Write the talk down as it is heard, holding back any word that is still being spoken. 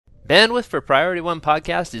Bandwidth for Priority One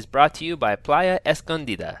Podcast is brought to you by Playa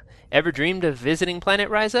Escondida. Ever dreamed of visiting Planet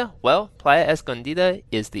Risa? Well, Playa Escondida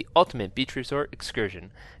is the ultimate beach resort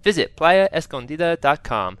excursion. Visit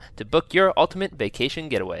playaescondida.com to book your ultimate vacation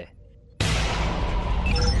getaway.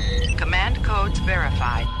 Command codes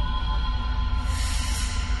verified.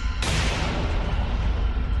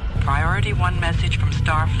 Priority 1 message from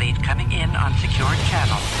Starfleet coming in on secured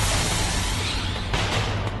channel.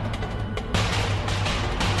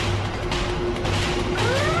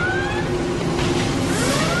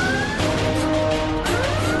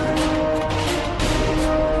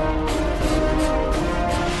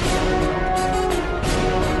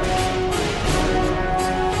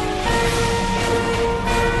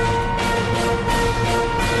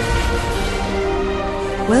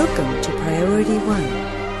 Welcome to Priority One.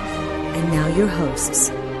 And now your hosts.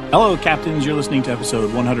 Hello, Captains. You're listening to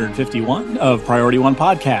episode 151 of Priority One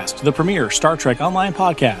Podcast, the premier Star Trek online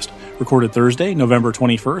podcast, recorded Thursday, November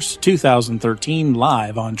 21st, 2013,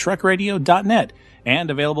 live on TrekRadio.net, and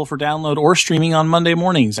available for download or streaming on Monday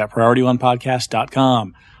mornings at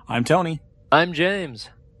PriorityOnePodcast.com. I'm Tony. I'm James.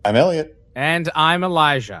 I'm Elliot. And I'm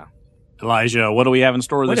Elijah. Elijah, what do we have in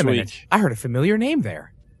store this week? I heard a familiar name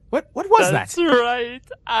there. What was that? That's right.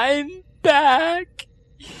 I'm back.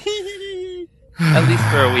 At least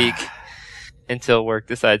for a week. Until work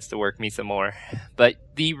decides to work me some more. But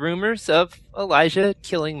the rumors of Elijah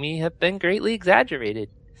killing me have been greatly exaggerated.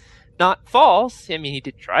 Not false. I mean, he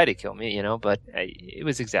did try to kill me, but it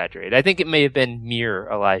was exaggerated. I think it may have been mere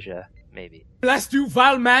Elijah, maybe. Blast you,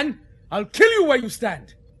 vile man! I'll kill you where you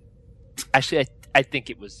stand! Actually, I think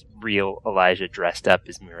it was real Elijah dressed up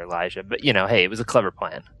as mere Elijah. But, hey, it was a clever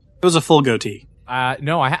plan. It was a full goatee.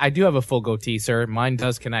 No, I do have a full goatee, sir. Mine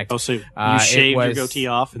does connect. Oh, so you shaved your goatee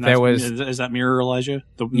off? And is that mirror Elijah?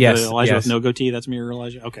 Yes. The Elijah with no goatee, that's mirror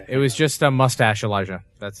Elijah? Okay. It was just a mustache Elijah.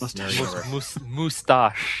 That's mustache.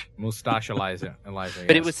 Mustache Elijah.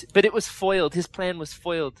 But it was foiled. His plan was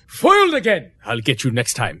foiled. Foiled again! I'll get you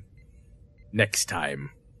next time.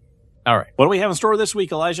 All right. What do we have in store this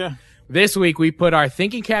week, Elijah? This week, we put our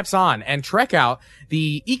thinking caps on and trek out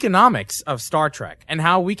the economics of Star Trek and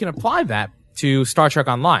how we can apply that to Star Trek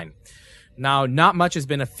Online. Now, not much has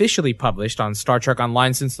been officially published on Star Trek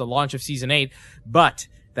Online since the launch of Season 8, but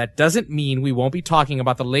that doesn't mean we won't be talking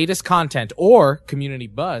about the latest content or community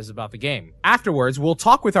buzz about the game. Afterwards, we'll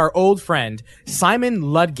talk with our old friend Simon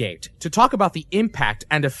Ludgate to talk about the impact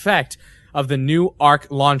and effect of the new ARC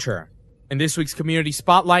launcher. In this week's Community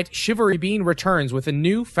Spotlight, Shivery Bean returns with a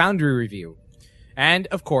new Foundry review. And,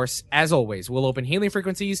 of course, as always, we'll open hailing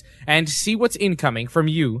frequencies and see what's incoming from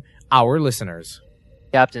you, our listeners.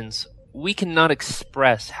 Captains, we cannot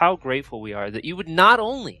express how grateful we are that you would not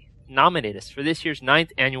only nominate us for this year's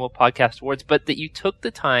 9th Annual Podcast Awards, but that you took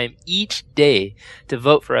the time each day to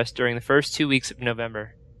vote for us during the first 2 weeks of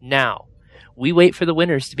November. Now, we wait for the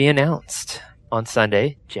winners to be announced on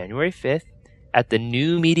Sunday, January 5th, at the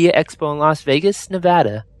New Media Expo in Las Vegas,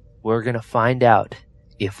 Nevada. We're going to find out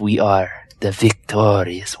if we are the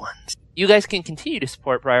victorious ones. You guys can continue to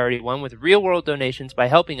support Priority One with real-world donations by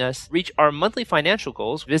helping us reach our monthly financial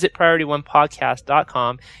goals. Visit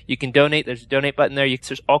PriorityOnePodcast.com. You can donate. There's a donate button there.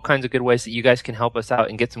 There's all kinds of good ways that you guys can help us out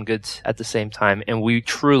and get some goods at the same time. And we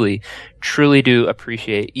truly, truly do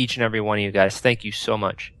appreciate each and every one of you guys. Thank you so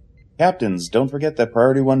much. Captains, don't forget that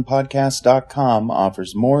PriorityOnePodcast.com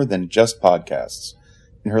offers more than just podcasts.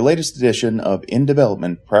 In her latest edition of In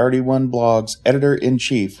Development, Priority One blog's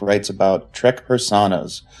editor-in-chief writes about Trek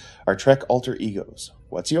personas, our Trek alter egos.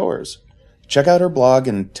 What's yours? Check out her blog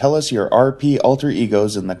and tell us your RP alter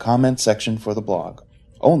egos in the comment section for the blog.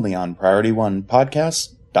 Only on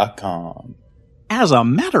PriorityOnePodcast.com. As a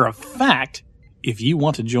matter of fact, if you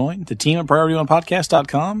want to join the team at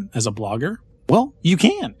PriorityOnePodcast.com as a blogger, well, you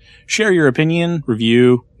can. Share your opinion,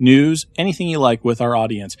 review, news, anything you like with our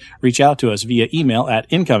audience. Reach out to us via email at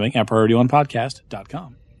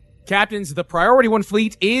incoming@PriorityOnePodcast.com. Captains, the Priority One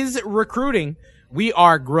fleet is recruiting. We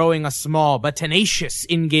are growing a small but tenacious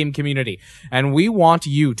in-game community, and we want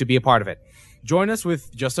you to be a part of it. Join us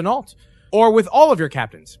with just an alt, or with all of your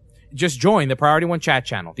captains. Just join the Priority One chat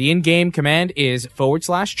channel. The in-game command is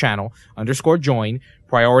 /channel_join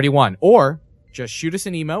Priority One, or just shoot us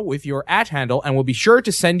an email with your @handle, and we'll be sure to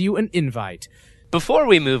send you an invite. Before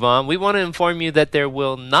we move on, we want to inform you that there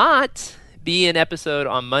will not be an episode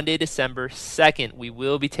on Monday, December 2nd. We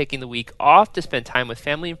will be taking the week off to spend time with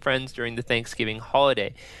family and friends during the Thanksgiving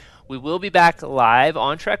holiday. We will be back live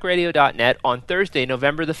on TrekRadio.net on Thursday,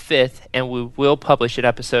 November the 5th, and we will publish an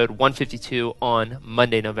episode 152 on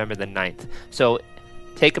Monday, November the 9th. So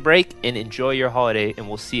take a break and enjoy your holiday, and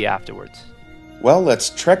we'll see you afterwards. Well, let's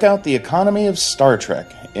trek out the economy of Star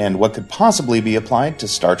Trek and what could possibly be applied to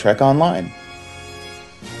Star Trek Online.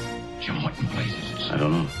 Jim, what in places? I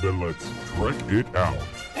don't know. Then let's trek it out.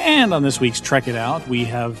 And on this week's Trek It Out, we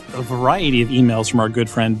have a variety of emails from our good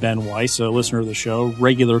friend Ben Weiss, a listener of the show,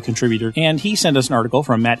 regular contributor. And he sent us an article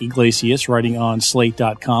from Matt Iglesias writing on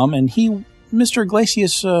Slate.com. And Mr.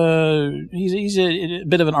 Iglesias, he's a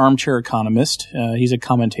bit of an armchair economist. He's a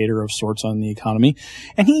commentator of sorts on the economy.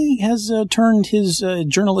 And he has turned his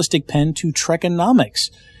journalistic pen to Trekonomics.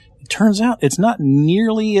 It turns out it's not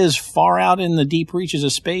nearly as far out in the deep reaches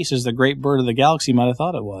of space as the great bird of the galaxy might have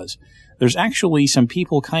thought it was. There's actually some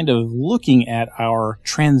people kind of looking at our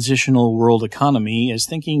transitional world economy as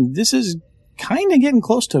thinking this is kind of getting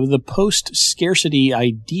close to the post-scarcity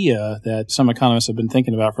idea that some economists have been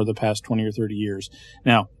thinking about for the past 20 or 30 years.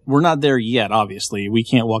 Now, we're not there yet, obviously. We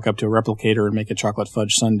can't walk up to a replicator and make a chocolate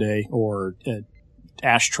fudge sundae or an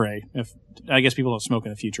ashtray. I guess people don't smoke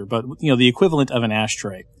in the future, but the equivalent of an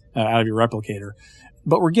ashtray out of your replicator.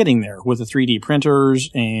 But we're getting there with the 3D printers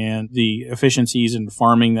and the efficiencies in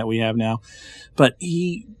farming that we have now. But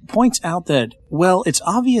he points out that, well, it's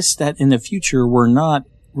obvious that in the future we're not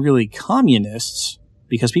really communists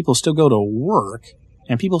because people still go to work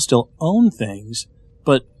and people still own things.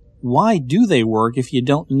 But why do they work if you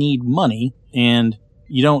don't need money and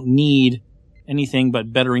you don't need anything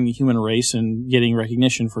but bettering the human race and getting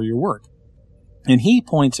recognition for your work? And he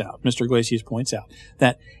points out, Mr. Iglesias points out,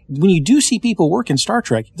 that when you do see people work in Star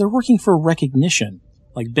Trek, they're working for recognition.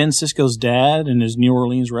 Like Ben Sisko's dad in his New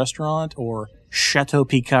Orleans restaurant or Chateau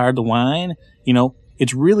Picard wine.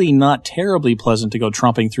 It's really not terribly pleasant to go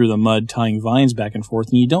tromping through the mud, tying vines back and forth,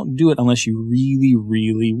 and you don't do it unless you really,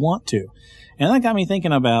 really want to. And that got me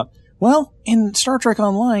thinking about, well, in Star Trek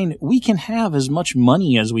Online, we can have as much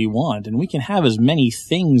money as we want, and we can have as many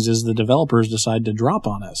things as the developers decide to drop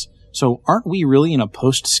on us. So aren't we really in a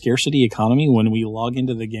post-scarcity economy when we log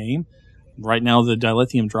into the game? Right now, the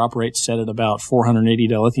dilithium drop rate's set at about 480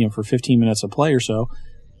 dilithium for 15 minutes of play or so.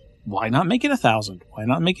 Why not make it 1,000? Why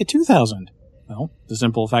not make it 2,000? Well, the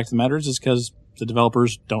simple fact of the matter is because the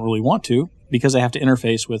developers don't really want to, because they have to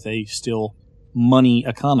interface with a still money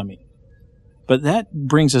economy. But that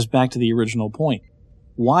brings us back to the original point.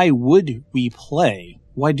 Why would we play?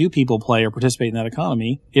 Why do people play or participate in that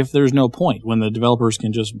economy if there's no point when the developers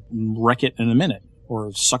can just wreck it in a minute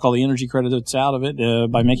or suck all the energy credits out of it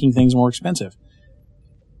by making things more expensive?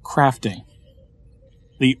 Crafting.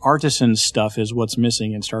 The artisan stuff is what's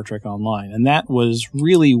missing in Star Trek Online. And that was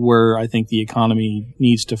really where I think the economy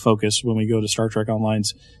needs to focus when we go to Star Trek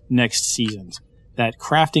Online's next seasons. That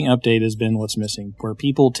crafting update has been what's missing, where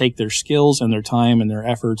people take their skills and their time and their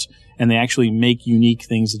efforts and they actually make unique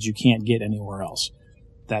things that you can't get anywhere else.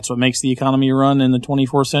 That's what makes the economy run in the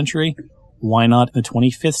 24th century. Why not in the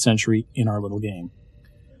 25th century in our little game?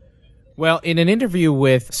 Well, in an interview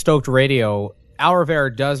with Stoked Radio, Al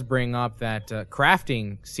Rivera does bring up that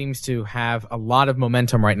crafting seems to have a lot of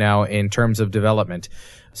momentum right now in terms of development.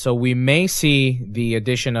 So we may see the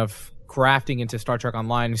addition of crafting into Star Trek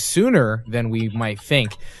Online sooner than we might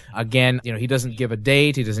think. Again, he doesn't give a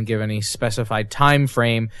date, he doesn't give any specified time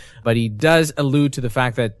frame, but he does allude to the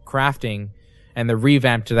fact that crafting and the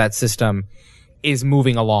revamp to that system is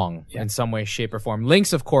moving along in some way, shape, or form.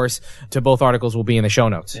 Links, of course, to both articles will be in the show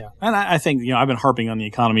notes. Yeah. And I think, I've been harping on the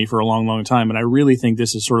economy for a long, long time, and I really think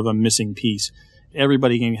this is sort of a missing piece.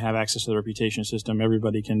 Everybody can have access to the reputation system.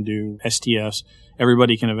 Everybody can do STFs.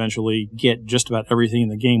 Everybody can eventually get just about everything in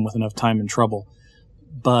the game with enough time and trouble.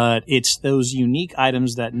 But it's those unique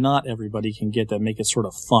items that not everybody can get that make it sort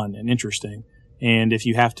of fun and interesting. And if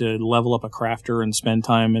you have to level up a crafter and spend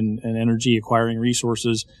time and energy acquiring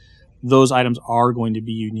resources, those items are going to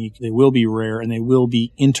be unique. They will be rare and they will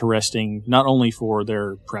be interesting, not only for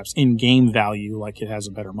their perhaps in-game value, like it has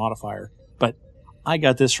a better modifier, but I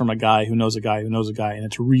got this from a guy who knows a guy who knows a guy, and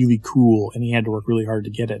it's really cool, and he had to work really hard to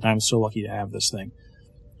get it, and I'm so lucky to have this thing,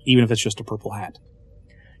 even if it's just a purple hat.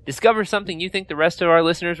 Discover something you think the rest of our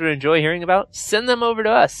listeners would enjoy hearing about? Send them over to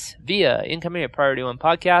us via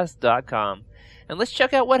incoming@PriorityOnePodcast.com. And let's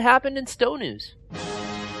check out what happened in Stowe News.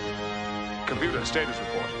 Computer status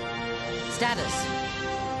report. Status.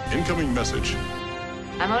 Incoming message.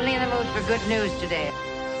 I'm only in the mood for good news today.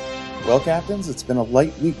 Well, Captains, it's been a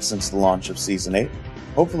light week since the launch of Season 8.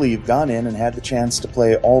 Hopefully you've gone in and had the chance to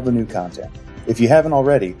play all the new content. If you haven't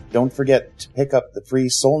already, don't forget to pick up the free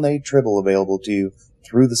Solnade Tribble available to you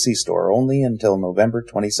through the C-Store, only until November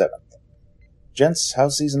 27th. Gents,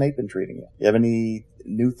 how's Season 8 been treating you? You have any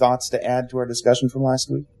new thoughts to add to our discussion from last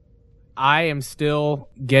week? I am still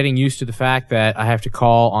getting used to the fact that I have to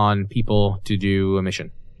call on people to do a mission.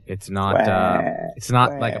 It's not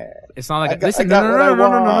like It's not like I got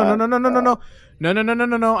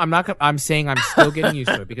No. I'm saying I'm still getting used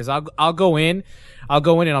to it because I'll go in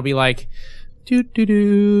and I'll be like, I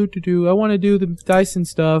want to do the Dyson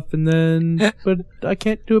stuff, but I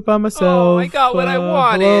can't do it by myself. Oh, I got what I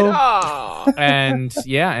wanted. Oh. And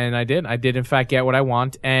I did in fact get what I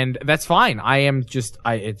want, and that's fine.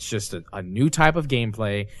 It's just a new type of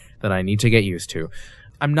gameplay that I need to get used to.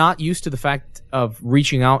 I'm not used to the fact of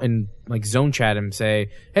reaching out in like zone chat and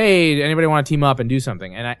say, "Hey, anybody want to team up and do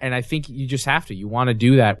something?" And I think you just have to. You want to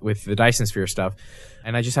do that with the Dyson Sphere stuff,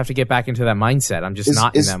 and I just have to get back into that mindset. I'm just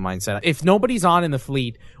not in that mindset. If nobody's on in the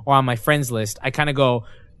fleet or on my friends list, I kind of go,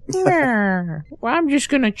 well, I'm just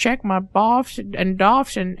gonna check my BOFs and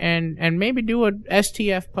DOFs and maybe do a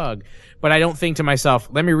STF pug. But I don't think to myself,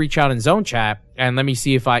 let me reach out in zone chat and let me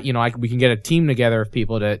see if we can get a team together of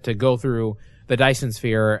people to go through the Dyson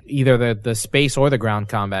Sphere, either the space or the ground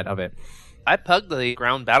combat of it. I pugged the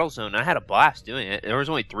ground battle zone. I had a blast doing it. There was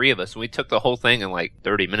only 3 of us, and we took the whole thing in like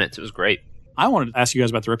 30 minutes. It was great. I wanted to ask you guys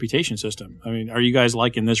about the reputation system. I mean, are you guys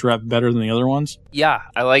liking this rep better than the other ones? Yeah,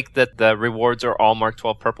 I like that the rewards are all Mark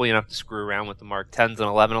 12 purple. You don't have to screw around with the Mark 10s and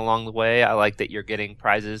 11 along the way. I like that you're getting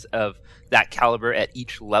prizes of that caliber at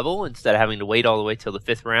each level instead of having to wait all the way till the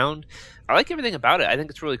 5th round. I like everything about it. I think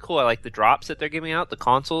it's really cool. I like the drops that they're giving out, the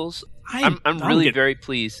consoles. I'm really very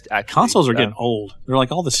pleased, actually. Consoles are getting old. They're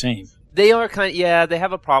like all the same. They are they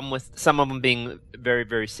have a problem with some of them being very,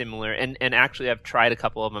 very similar. And actually, I've tried a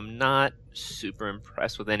couple of them. Not super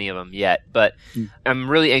impressed with any of them yet, but I'm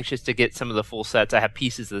really anxious to get some of the full sets. I have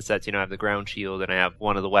pieces of the sets. I have the ground shield and I have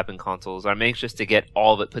one of the weapon consoles. I'm anxious to get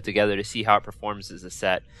all of it put together to see how it performs as a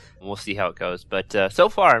set, and we'll see how it goes. But so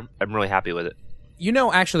far, I'm really happy with it.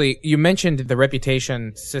 Actually, you mentioned the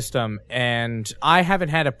reputation system, and I haven't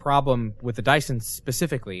had a problem with the Dyson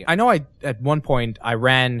specifically. I know at one point I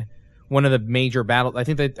ran one of the major battles. I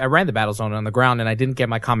think that I ran the battle zone on the ground, and I didn't get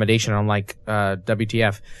my commendation on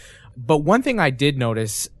WTF. But one thing I did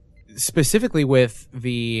notice, specifically with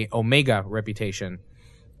the Omega reputation,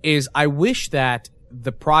 is I wish that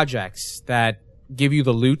the projects that give you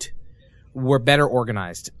the loot were better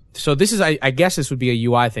organized. So this is, I guess this would be a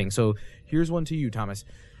UI thing. So here's one to you, Thomas.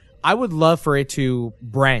 I would love for it to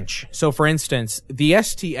branch. So for instance, the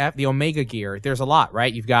STF, the Omega gear, there's a lot,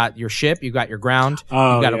 right? You've got your ship, you've got your ground,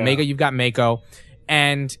 you've got Omega, you've got Mako.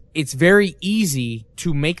 And it's very easy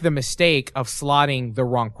to make the mistake of slotting the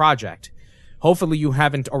wrong project. Hopefully you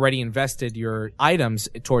haven't already invested your items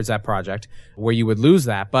towards that project where you would lose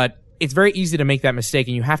that. But it's very easy to make that mistake,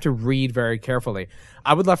 and you have to read very carefully.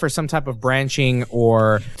 I would love for some type of branching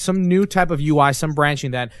or some new type of UI, some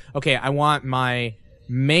branching that, okay, I want my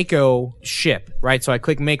Mako ship, right? So I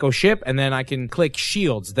click Mako ship, and then I can click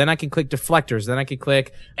shields, then I can click deflectors, then I can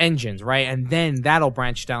click engines, right? And then that'll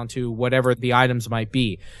branch down to whatever the items might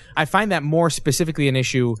be. I find that more specifically an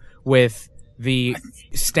issue with the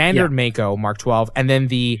standard Mako Mark 12 and then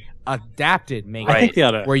the adapted Mako. I think they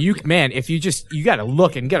ought to, where you gotta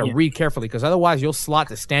look and gotta read carefully, because otherwise you'll slot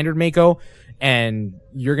the standard Mako and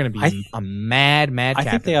you're going to be a mad captain.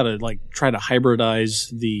 I think they ought to try to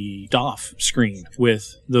hybridize the DOF screen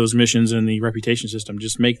with those missions in the reputation system.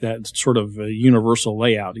 Just make that sort of a universal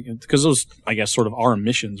layout, because those, I guess, sort of are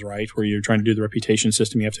missions, right? Where you're trying to do the reputation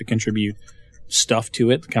system, you have to contribute stuff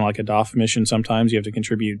to it, kind of like a DOF mission. Sometimes you have to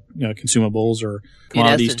contribute consumables or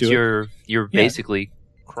commodities to it. You're basically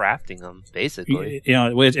crafting them, basically.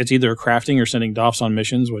 It's either crafting or sending DOFs on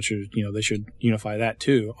missions, which is, they should unify that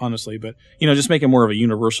too, honestly. But, just make it more of a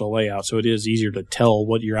universal layout so it is easier to tell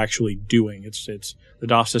what you're actually doing. It's the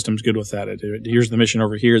DOF system's good with that. Here's the mission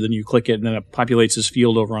over here, then you click it, and then it populates this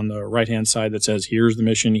field over on the right-hand side that says, here's the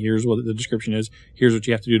mission, here's what the description is, here's what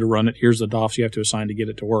you have to do to run it, here's the DOFs you have to assign to get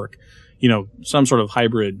it to work. Some sort of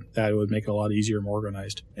hybrid that would make it a lot easier and more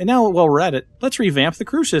organized. And now, while we're at it, let's revamp the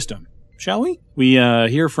crew system, shall we? We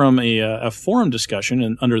hear from a forum discussion,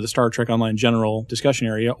 and under the Star Trek Online general discussion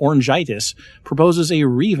area, Orangitis proposes a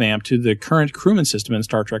revamp to the current crewman system in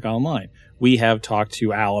Star Trek Online. We have talked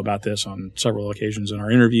to Al about this on several occasions in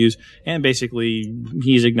our interviews, and basically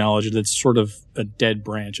he's acknowledged that it's sort of a dead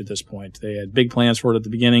branch at this point. They had big plans for it at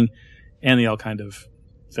the beginning, and they all kind of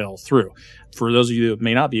fell through. For those of you that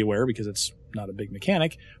may not be aware, because it's not a big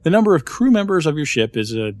mechanic, the number of crew members of your ship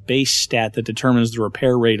is a base stat that determines the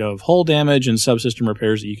repair rate of hull damage and subsystem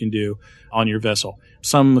repairs that you can do on your vessel.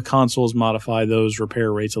 Some consoles modify those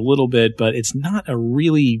repair rates a little bit, but it's not a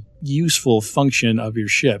really useful function of your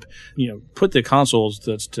ship. Put the consoles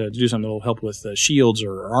to do something that will help with shields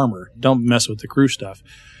or armor. Don't mess with the crew stuff.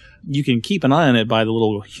 You can keep an eye on it by the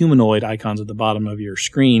little humanoid icons at the bottom of your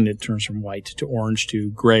screen. It turns from white to orange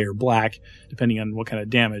to gray or black, depending on what kind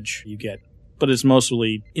of damage you get but it's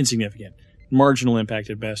mostly insignificant. Marginal impact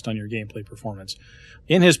at best on your gameplay performance.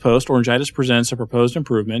 In his post, Orangitis presents a proposed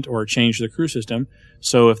improvement or a change to the crew system.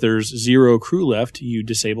 So if there's 0 crew left, you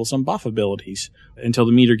disable some buff abilities until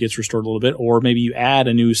the meter gets restored a little bit, or maybe you add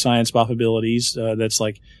a new science buff abilities that's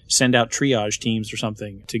like send out triage teams or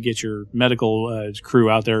something to get your medical crew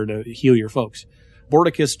out there to heal your folks.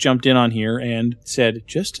 Bordicus jumped in on here and said,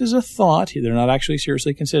 just as a thought, they're not actually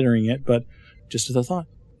seriously considering it, but just as a thought,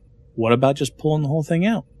 what about just pulling the whole thing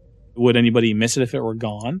out? Would anybody miss it if it were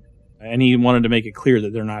gone? And he wanted to make it clear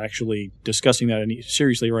that they're not actually discussing that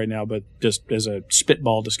seriously right now, but just as a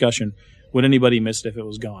spitball discussion, would anybody miss it if it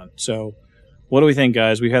was gone? So what do we think,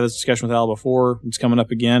 guys? We've had this discussion with Al before. It's coming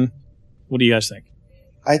up again. What do you guys think?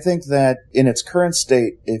 I think that in its current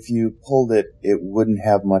state, if you pulled it, it wouldn't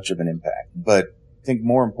have much of an impact. But I think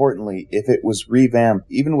more importantly, if it was revamped,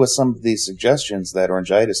 even with some of these suggestions that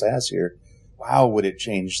Orangitis has here, wow, would it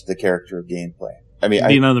change the character of gameplay? I mean, it'd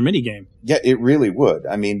be another mini game. Yeah, it really would.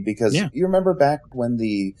 I mean, because you remember back when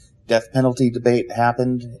the death penalty debate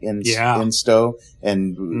happened in Stowe,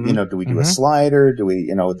 and do we do a slider? Do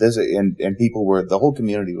we, this? And people the whole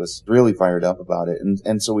community was really fired up about it,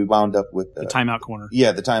 and so we wound up with the timeout corner.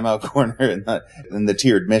 Yeah, the timeout corner and the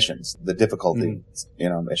tiered missions, the difficulty,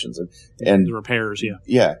 missions, and the repairs. Yeah,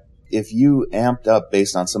 yeah. If you amped up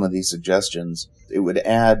based on some of these suggestions, it would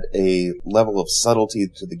add a level of subtlety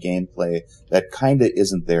to the gameplay that kind of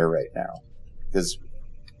isn't there right now. Because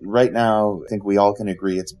right now, I think we all can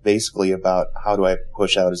agree it's basically about how do I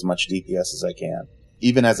push out as much DPS as I can.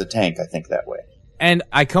 Even as a tank, I think that way. And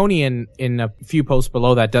Iconian, in a few posts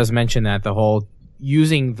below that, does mention that the whole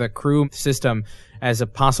using the crew system as a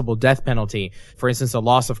possible death penalty, for instance, a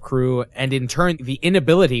loss of crew, and in turn, the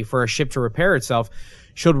inability for a ship to repair itself,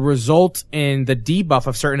 should result in the debuff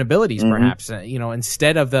of certain abilities, perhaps.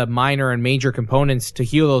 Instead of the minor and major components to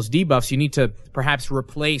heal those debuffs, you need to perhaps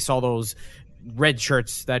replace all those red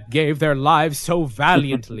shirts that gave their lives so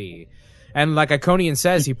valiantly. And like Iconian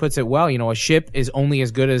says, he puts it well, a ship is only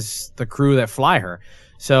as good as the crew that fly her.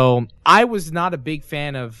 So I was not a big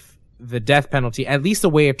fan of the death penalty, at least the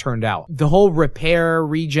way it turned out. The whole repair,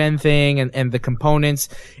 regen thing and the components,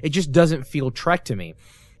 it just doesn't feel Trek to me.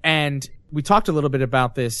 And we talked a little bit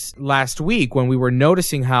about this last week when we were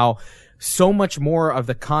noticing how so much more of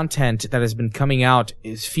the content that has been coming out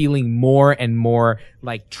is feeling more and more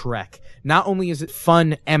like Trek. Not only is it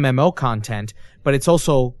fun MMO content, but it's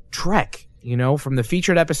also Trek, from the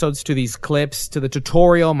featured episodes to these clips to the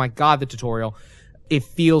tutorial. My God, the tutorial. It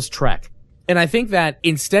feels Trek. And I think that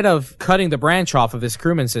instead of cutting the branch off of this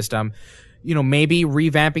crewman system, maybe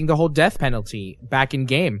revamping the whole death penalty back in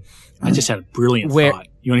game. I just had a brilliant thought.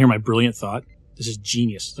 You want to hear my brilliant thought? This is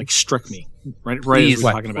genius. Like, struck me. Right as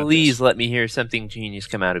we're talking about please this. Let me hear something genius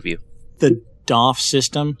come out of you. The DOF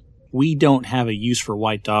system, we don't have a use for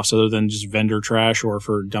white DOFs other than just vendor trash or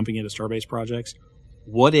for dumping into Starbase projects.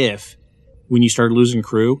 What if, when you started losing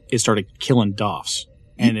crew, it started killing DOFs?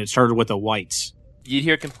 And it started with the whites. You'd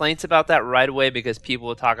hear complaints about that right away because people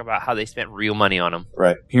will talk about how they spent real money on them.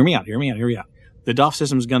 Right. Hear me out. The DOF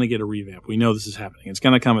system is going to get a revamp. We know this is happening. It's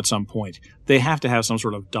going to come at some point. They have to have some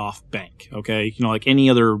sort of DOF bank, okay? Like any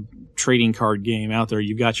other trading card game out there,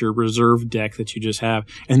 you've got your reserve deck that you just have,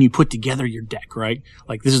 and you put together your deck, right?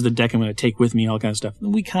 Like, this is the deck I'm going to take with me, all kind of stuff.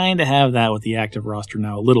 We kind of have that with the active roster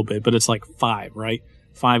now a little bit, but it's like 5, right?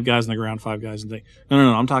 5 guys on the ground, 5 guys in the thing.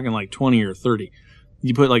 No, I'm talking like 20 or 30.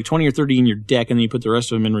 You put like 20 or 30 in your deck, and then you put the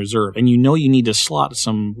rest of them in reserve. And you need to slot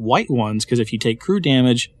some white ones, because if you take crew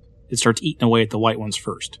damage, it starts eating away at the white ones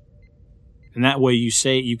first. And that way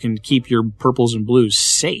you can keep your purples and blues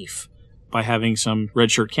safe by having some red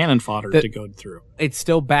shirt cannon fodder to go through. It's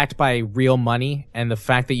still backed by real money, and the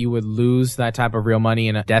fact that you would lose that type of real money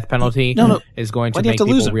in a death penalty is going to make people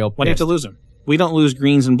real pissed. Why do you have to lose them? We don't lose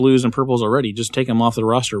greens and blues and purples already. Just take them off the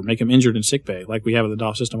roster, make them injured in sickbay, like we have with the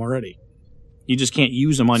DOF system already. You just can't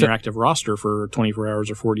use them on your active roster for 24 hours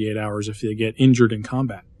or 48 hours if they get injured in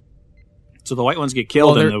combat. So the white ones get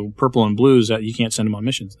killed, and the purple and blues, you can't send them on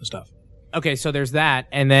missions and stuff. Okay, so there's that.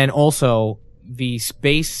 And then also the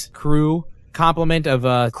space crew complement of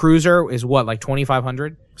a cruiser is what, like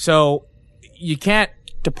 2,500? So you can't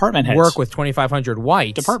department heads work with 2,500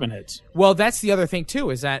 whites. Department heads. Well, that's the other thing too,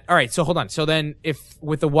 is that, all right, so hold on. So then if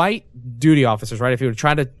with the white duty officers, right, if you were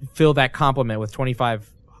trying to fill that complement with 25,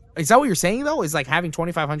 is that what you're saying though? Is like having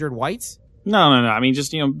 2,500 whites? No. I mean,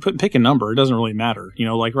 just, pick a number. It doesn't really matter.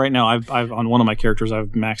 Like right now, I've on one of my characters, I've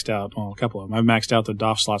maxed out, a couple of them, I've maxed out the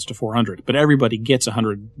DOF slots to 400, but everybody gets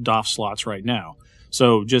 100 DOF slots right now.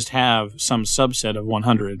 So just have some subset of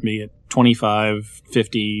 100, be it 25,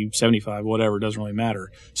 50, 75, whatever, it doesn't really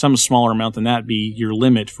matter. Some smaller amount than that be your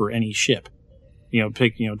limit for any ship.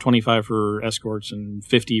 Pick 25 for escorts and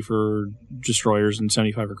 50 for destroyers and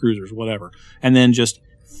 75 for cruisers, whatever, and then just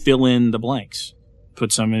fill in the blanks.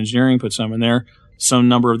 Put some in engineering, put some in there. Some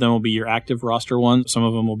number of them will be your active roster ones. Some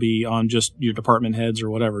of them will be on just your department heads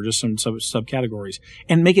or whatever, just some subcategories.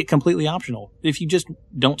 And make it completely optional. If you just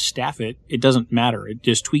don't staff it, it doesn't matter. It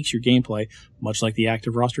just tweaks your gameplay, much like the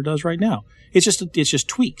active roster does right now. It's just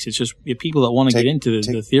tweaks. It's just people that want to get into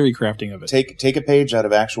the theory crafting of it. Take a page out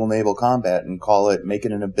of actual naval combat and make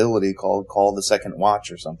it an ability called Call the Second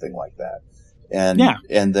Watch or something like that.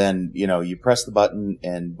 And then, you press the button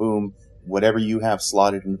and boom, whatever you have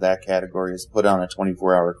slotted into that category is put on a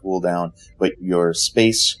 24-hour cooldown, but your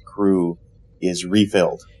space crew is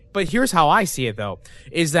refilled. But here's how I see it, though,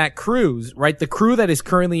 is that crews, right, the crew that is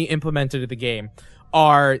currently implemented in the game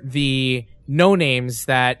are the no-names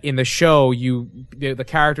that in the show the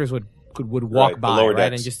characters would walk by, right?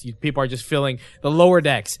 Decks. And just people are just filling the lower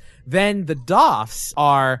decks. Then the DOFs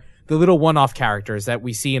are the little one-off characters that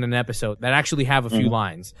we see in an episode that actually have a few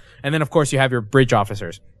lines. And then, of course, you have your bridge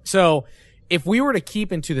officers. So if we were to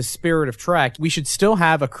keep into the spirit of Trek, we should still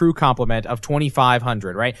have a crew complement of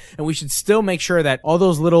 2,500, right? And we should still make sure that all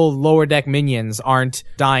those little lower deck minions aren't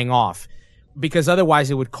dying off, because otherwise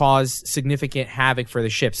it would cause significant havoc for the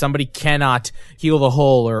ship. Somebody cannot heal the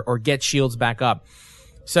hull or get shields back up.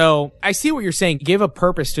 So I see what you're saying. Give a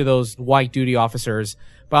purpose to those white duty officers,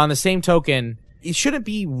 but on the same token, it shouldn't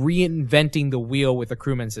be reinventing the wheel with the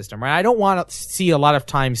crewman system, right? I don't want to see a lot of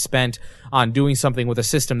time spent on doing something with a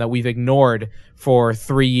system that we've ignored for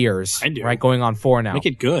 3 years. I do. Right? Going on 4 now. Make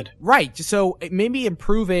it good. Right. So maybe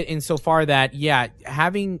improve it insofar that,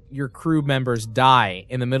 having your crew members die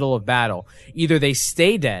in the middle of battle, either they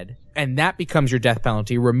stay dead and that becomes your death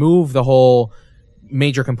penalty, remove the whole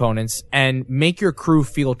major components and make your crew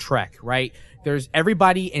feel Trek, right? There's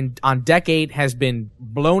everybody on Deck 8 has been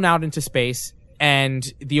blown out into space. And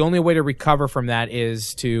the only way to recover from that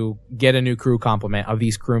is to get a new crew complement of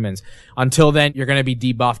these crewmen. Until then, you're going to be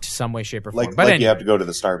debuffed some way, shape, or form. Like you have to go to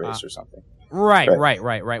the starbase or something. Right.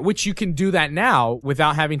 Which you can do that now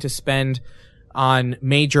without having to spend on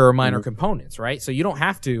major or minor components, right? So you don't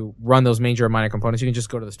have to run those major or minor components. You can just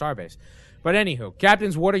go to the starbase. But anywho,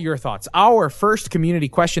 captains, what are your thoughts? Our first community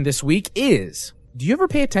question this week is, do you ever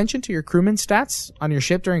pay attention to your crewman stats on your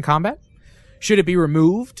ship during combat? Should it be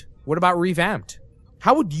removed? What about revamped?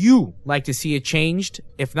 How would you like to see it changed,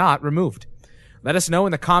 if not removed? Let us know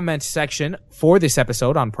in the comments section for this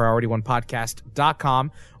episode on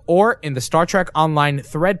PriorityOnePodcast.com or in the Star Trek Online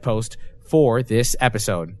thread post for this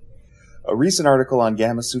episode. A recent article on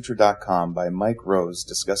GammaSutra.com by Mike Rose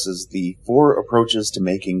discusses the 4 approaches to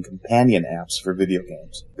making companion apps for video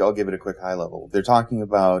games. I'll give it a quick high level. They're talking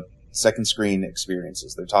about second screen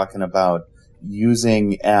experiences. They're talking about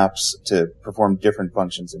using apps to perform different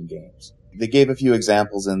functions in games. They gave a few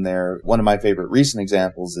examples in there. One of my favorite recent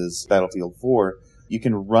examples is Battlefield 4. You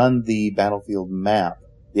can run the Battlefield map,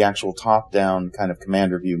 the actual top-down kind of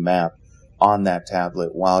commander view map, on that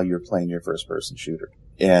tablet while you're playing your first-person shooter.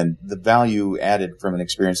 And the value added from an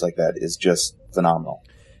experience like that is just phenomenal.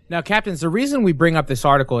 Now, captains, the reason we bring up this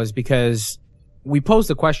article is because we posed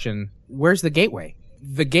the question, where's the gateway?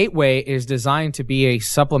 The gateway is designed to be a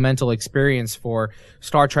supplemental experience for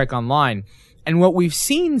Star Trek Online. And what we've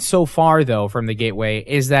seen so far, though, from the gateway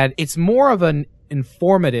is that it's more of an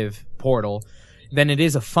informative portal than it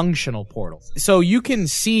is a functional portal. So you can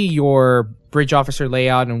see your bridge officer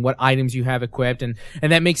layout and what items you have equipped, and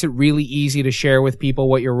that makes it really easy to share with people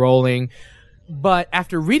what you're rolling. But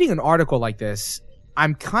after reading an article like this,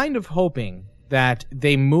 I'm kind of hoping that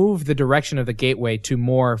they move the direction of the gateway to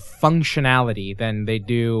more functionality than they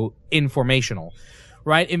do informational,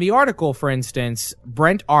 right? In the article, for instance,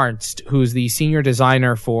 Brent Arnst, who's the senior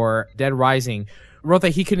designer for Dead Rising, wrote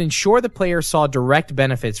that he could ensure the player saw direct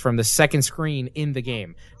benefits from the second screen in the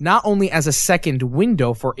game, not only as a second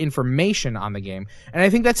window for information on the game. And I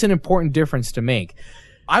think that's an important difference to make.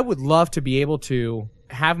 I would love to be able to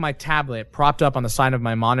have my tablet propped up on the side of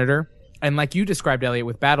my monitor. And like you described, Elliot,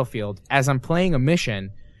 with Battlefield, as I'm playing a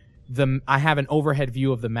mission, I have an overhead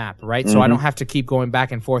view of the map, right? So I don't have to keep going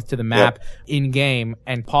back and forth to the map in game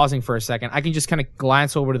and pausing for a second. I can just kind of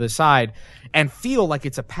glance over to the side and feel like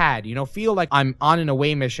it's a pad, feel like I'm on an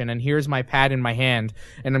away mission and here's my pad in my hand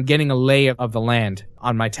and I'm getting a lay of the land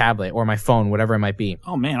on my tablet or my phone, whatever it might be.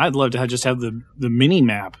 Oh man, I'd love to just have the mini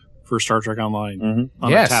map for Star Trek Online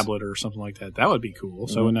on a tablet or something like that. That would be cool.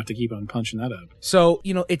 So I wouldn't have to keep on punching that up. So,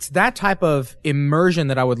 it's that type of immersion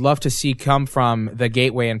that I would love to see come from the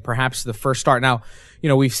Gateway and perhaps the first start. Now,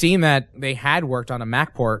 we've seen that they had worked on a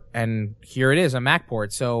Mac port, and here it is, a Mac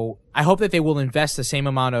port. So I hope that they will invest the same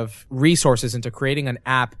amount of resources into creating an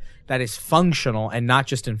app that is functional and not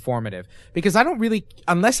just informative. Because I don't really,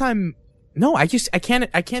 I can't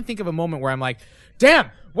think of a moment where I'm like, damn,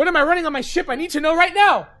 what am I running on my ship? I need to know right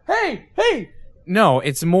now. Hey. No,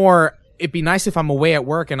 it's more, it'd be nice if I'm away at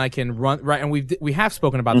work and I can run, right? And we have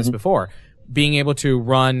spoken about this before. Being able to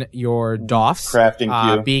run your DOFs.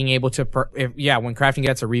 Crafting queue. Being able to, when crafting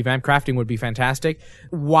gets a revamp, crafting would be fantastic.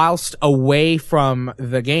 Whilst away from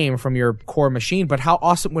the game, from your core machine. But how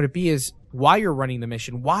awesome would it be is while you're running the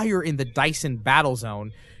mission, while you're in the Dyson battle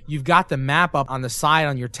zone, you've got the map up on the side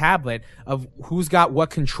on your tablet of who's got what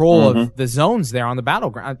control of the zones there on the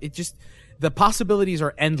battleground. The possibilities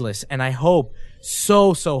are endless. And I hope,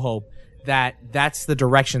 so hope that that's the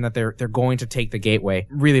direction that they're going to take the Gateway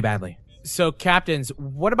really badly. So, Captains,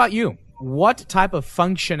 what about you? What type of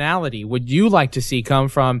functionality would you like to see come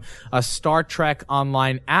from a Star Trek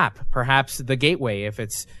Online app? Perhaps the Gateway, if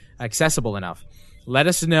it's accessible enough. Let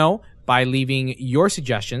us know by leaving your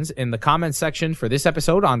suggestions in the comments section for this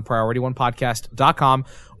episode on PriorityOnePodcast.com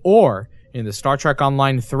or in the Star Trek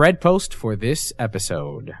Online thread post for this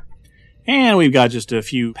episode. And we've got just a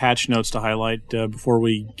few patch notes to highlight before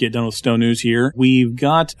we get done with Stowe News here. We've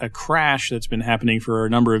got a crash that's been happening for a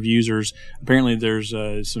number of users. Apparently there's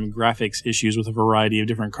some graphics issues with a variety of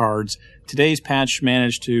different cards. Today's patch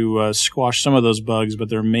managed to squash some of those bugs, but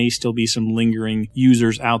there may still be some lingering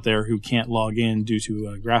users out there who can't log in due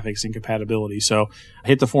to graphics incompatibility. So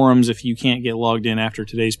hit the forums if you can't get logged in after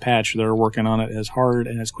today's patch. They're working on it as hard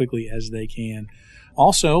and as quickly as they can.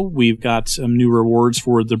 Also, we've got some new rewards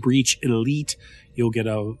for the Breach Elite. You'll get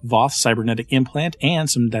a Voth cybernetic implant and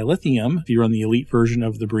some dilithium if you run the Elite version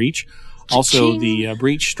of the Breach. Also, the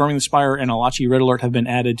Breach, Storming the Spire, and Alachi Red Alert have been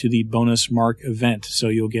added to the bonus mark event, so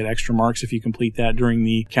you'll get extra marks if you complete that during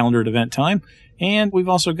the calendared event time. And we've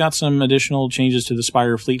also got some additional changes to the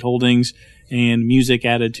Spire fleet holdings and music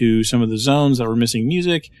added to some of the zones that were missing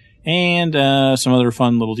music. And some other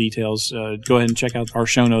fun little details. Go ahead and check out our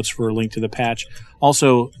show notes for a link to the patch.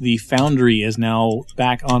 Also, the Foundry is now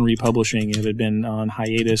back on republishing. It had been on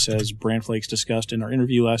hiatus, as Brandflakes discussed in our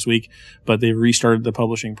interview last week, but they've restarted the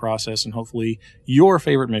publishing process, and hopefully your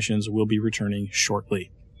favorite missions will be returning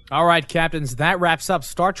shortly. All right, Captains, that wraps up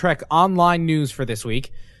Star Trek Online news for this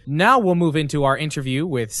week. Now we'll move into our interview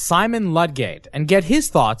with Simon Ludgate and get his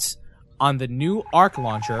thoughts on the new ARC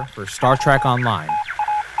launcher for Star Trek Online.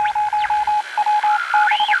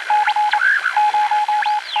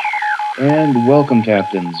 And welcome,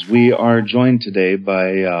 Captains. We are joined today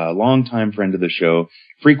by a longtime friend of the show,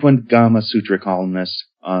 frequent Gamma Sutra columnist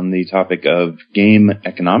on the topic of game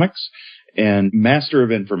economics, and master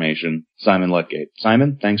of information, Simon Ludgate.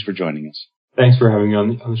 Simon, thanks for joining us. Thanks for having me on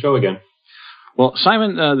the show again. Well,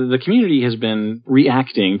 Simon, the community has been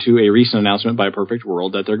reacting to a recent announcement by Perfect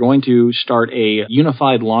World that they're going to start a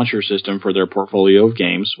unified launcher system for their portfolio of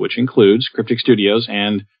games, which includes Cryptic Studios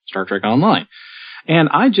and Star Trek Online. And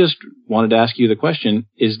I just wanted to ask you the question,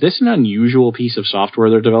 is this an unusual piece of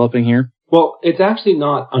software they're developing here? Well, it's actually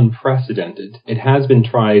not unprecedented. It has been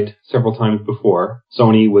tried several times before.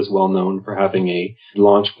 Sony was well known for having a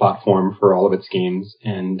launch platform for all of its games,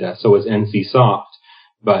 and so is NCSoft.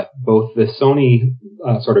 But both the Sony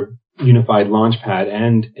sort of unified launchpad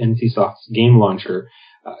and NCSoft's game launcher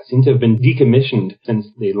seem to have been decommissioned since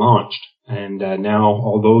they launched. And now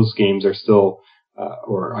all those games are still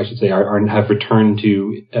or I should say, have returned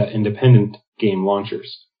to independent game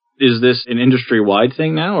launchers. Is this an industry-wide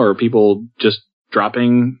thing now, or are people just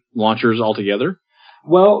dropping launchers altogether?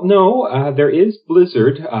 Well, no. There is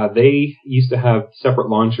Blizzard. They used to have separate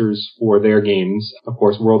launchers for their games. Of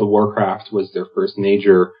course, World of Warcraft was their first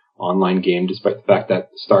major online game, despite the fact that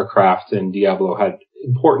StarCraft and Diablo had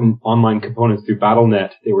important online components through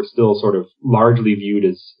Battle.net. They were still sort of largely viewed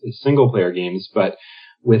as single-player games, but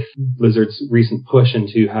with Blizzard's recent push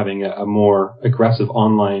into having a more aggressive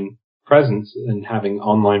online presence and having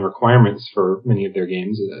online requirements for many of their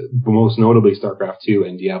games, most notably StarCraft 2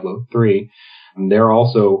 and Diablo 3, they're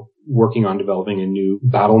also working on developing a new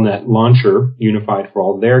Battle.net launcher unified for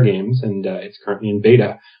all their games, and it's currently in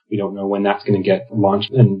beta. We don't know when that's going to get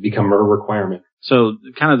launched and become a requirement. So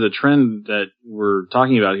kind of the trend that we're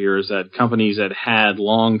talking about here is that companies that had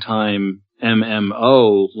long-time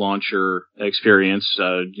MMO launcher experience,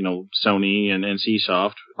 Sony and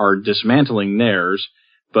NCSoft are dismantling theirs,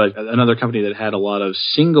 but another company that had a lot of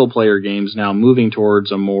single-player games now moving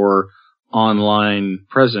towards a more online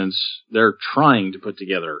presence, they're trying to put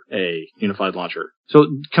together a unified launcher. So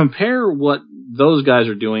compare what those guys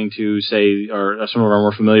are doing to, say, or some of our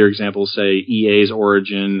more familiar examples, say EA's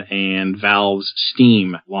Origin and Valve's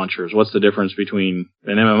Steam launchers. What's the difference between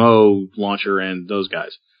an MMO launcher and those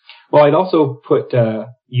guys? Well, I'd also put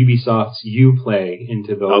Ubisoft's Uplay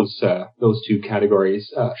into those two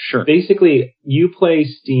categories. Sure. Basically, Uplay,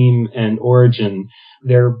 Steam, and Origin,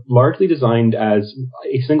 they're largely designed as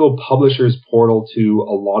a single publisher's portal to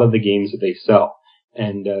a lot of the games that they sell.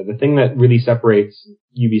 And the thing that really separates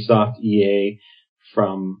Ubisoft, EA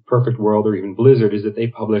from Perfect World or even Blizzard is that they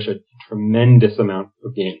publish a tremendous amount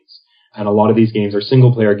of games. And a lot of these games are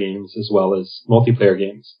single-player games as well as multiplayer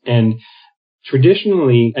games. And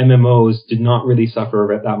traditionally, MMOs did not really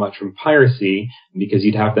suffer that much from piracy because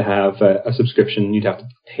you'd have to have a subscription, you'd have to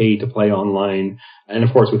pay to play online. And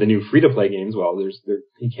of course, with the new free-to-play games, well,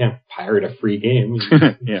 you can't pirate a free game.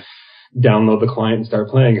 Yeah. Download the client and start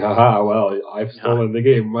playing. Haha, well, I've stolen the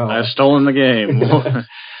game. Well, I've stolen the game.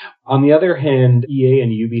 On the other hand, EA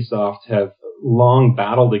and Ubisoft have long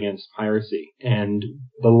battled against piracy, and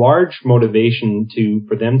the large motivation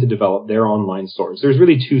for them to develop their online stores. There's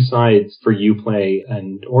really two sides for Uplay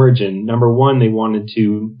and Origin. Number one, they wanted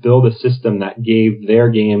to build a system that gave their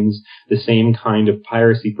games the same kind of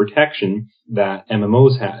piracy protection that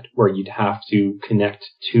MMOs had, where you'd have to connect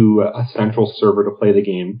to a central server to play the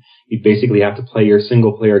game. You'd basically have to play your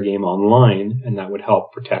single player game online, and that would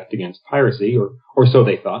help protect against piracy, or so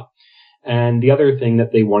they thought. And the other thing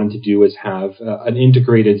that they wanted to do is have an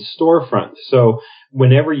integrated storefront. So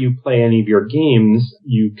whenever you play any of your games,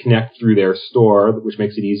 you connect through their store, which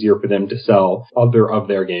makes it easier for them to sell other of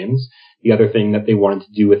their games. The other thing that they wanted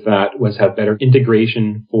to do with that was have better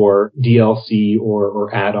integration for DLC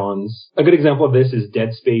or add-ons. A good example of this is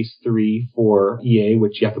Dead Space 3 for EA,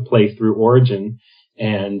 which you have to play through Origin.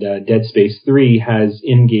 And Dead Space 3 has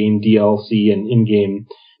in-game DLC and in-game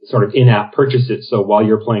sort of in-app purchases. So while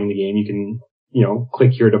you're playing the game, you can, click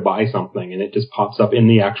here to buy something and it just pops up in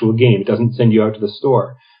the actual game. It doesn't send you out to the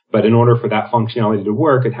store. But in order for that functionality to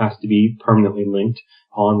work, it has to be permanently linked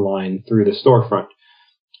online through the storefront.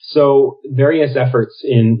 So various efforts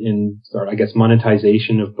in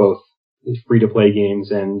monetization of both free-to-play games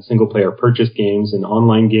and single-player purchase games and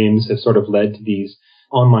online games have sort of led to these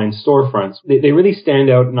online storefronts. They really stand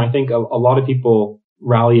out, and I think a lot of people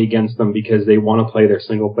rally against them because they want to play their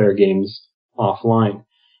single-player games offline.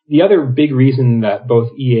 The other big reason that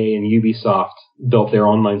both EA and Ubisoft built their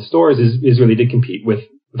online stores is really to compete with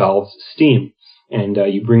Valve's Steam. And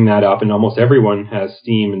you bring that up, and almost everyone has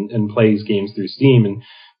Steam and plays games through Steam and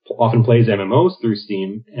often plays MMOs through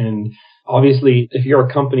Steam. And obviously, if you're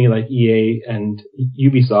a company like EA and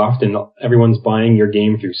Ubisoft and everyone's buying your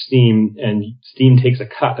game through Steam and Steam takes a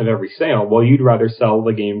cut of every sale, well, you'd rather sell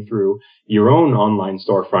the game through your own online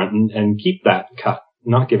storefront and keep that cut,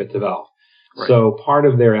 not give it to Valve. Right. So part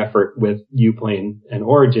of their effort with Uplay and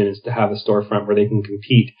Origin is to have a storefront where they can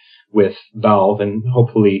compete with Valve and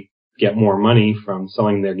hopefully get more money from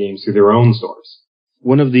selling their games through their own stores.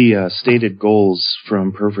 One of the stated goals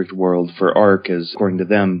from Perfect World for ARC, is, according to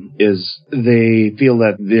them, is they feel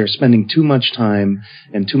that they're spending too much time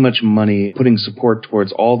and too much money putting support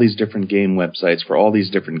towards all these different game websites for all these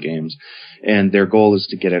different games. And their goal is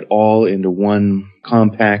to get it all into one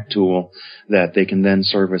compact tool that they can then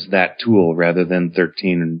service that tool rather than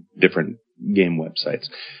 13 different game websites.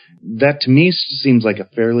 That to me seems like a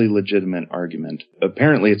fairly legitimate argument.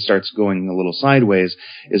 Apparently it starts going a little sideways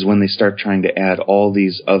is when they start trying to add all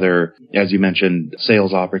these other, as you mentioned,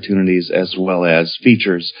 sales opportunities as well as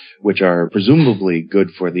features, which are presumably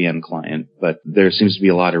good for the end client, but there seems to be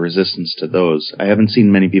a lot of resistance to those. I haven't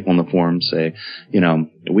seen many people in the forum say,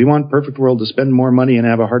 we want Perfect World to spend more money and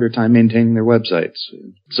have a harder time maintaining their websites.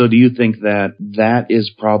 So do you think that that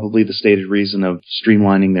is probably the stated reason of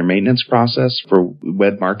streamlining their maintenance process for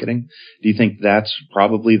web marketing? Do you think that's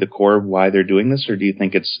probably the core of why they're doing this, or do you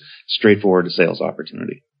think it's straightforward a sales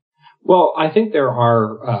opportunity? Well, I think there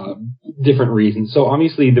are different reasons. So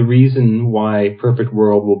obviously the reason why Perfect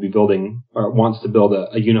World will be building or wants to build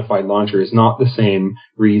a unified launcher is not the same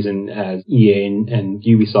reason as EA and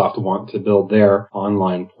Ubisoft want to build their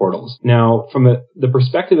online portals. Now, from the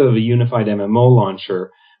perspective of a unified MMO launcher,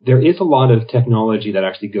 there is a lot of technology that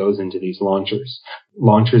actually goes into these launchers.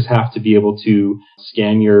 Launchers have to be able to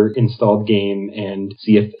scan your installed game and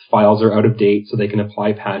see if files are out of date so they can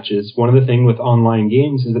apply patches. One of the things with online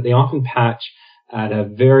games is that they often patch at a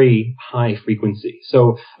very high frequency.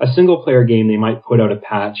 So a single player game, they might put out a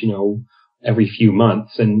patch, every few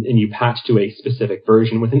months and you patch to a specific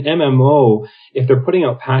version. With an MMO, if they're putting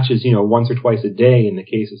out patches, once or twice a day, in the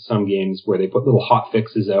case of some games where they put little hot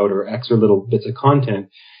fixes out or extra little bits of content,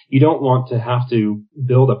 you don't want to have to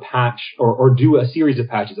build a patch or do a series of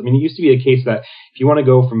patches. I mean, it used to be a case that if you want to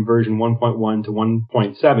go from version 1.1 to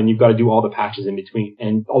 1.7, you've got to do all the patches in between.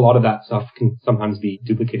 And a lot of that stuff can sometimes be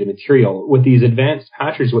duplicated material. With these advanced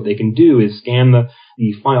patchers, what they can do is scan the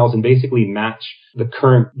files and basically match the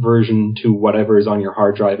current version to whatever is on your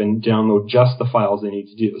hard drive and download just the files they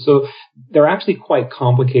need to do. So they're actually quite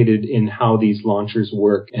complicated in how these launchers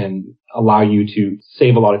work and allow you to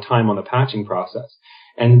save a lot of time on the patching process.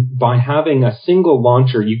 And by having a single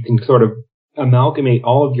launcher, you can sort of amalgamate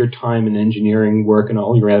all of your time and engineering work and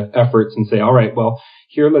all your efforts and say, all right, well,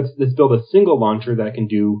 here, let's build a single launcher that can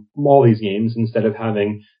do all these games instead of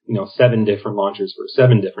having, 7 different launchers for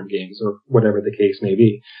 7 different games or whatever the case may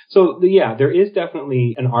be. So there is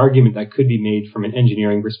definitely an argument that could be made from an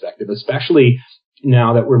engineering perspective, especially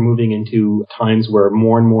now that we're moving into times where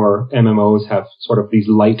more and more MMOs have sort of these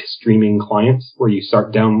light streaming clients where you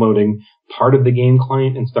start downloading part of the game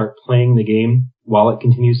client and start playing the game while it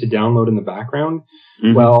continues to download in the background.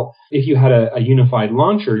 Mm-hmm. Well, if you had a unified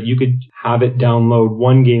launcher, you could have it download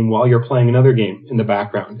one game while you're playing another game in the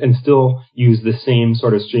background and still use the same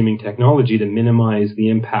sort of streaming technology to minimize the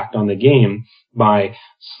impact on the game by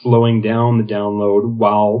slowing down the download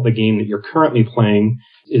while the game that you're currently playing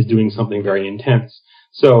is doing something very intense.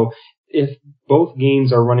 So if both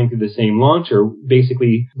games are running through the same launcher,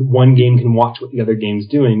 basically one game can watch what the other game's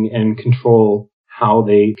doing and control how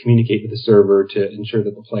they communicate with the server to ensure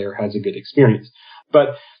that the player has a good experience.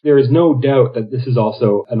 But there is no doubt that this is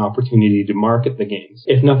also an opportunity to market the games.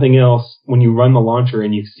 If nothing else, when you run the launcher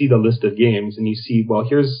and you see the list of games and you see, well,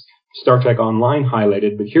 here's Star Trek Online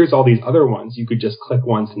highlighted, but here's all these other ones you could just click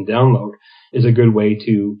once and download, is a good way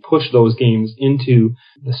to push those games into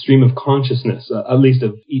the stream of consciousness, at least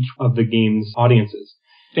of each of the game's audiences.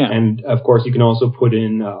 Yeah. And of course, you can also put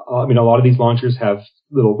in, a lot of these launchers have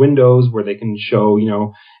little windows where they can show,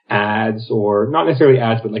 ads, or not necessarily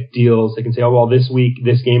ads, but like deals. They can say, oh, well, this week,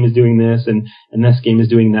 this game is doing this and this game is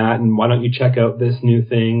doing that. And why don't you check out this new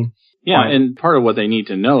thing? Yeah, and part of what they need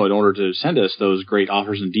to know in order to send us those great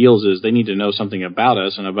offers and deals is they need to know something about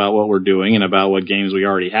us and about what we're doing and about what games we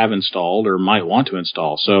already have installed or might want to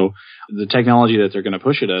install. So the technology that they're going to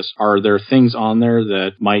push at us, are there things on there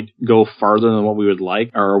that might go farther than what we would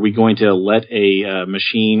like? Or are we going to let a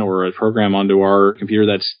machine or a program onto our computer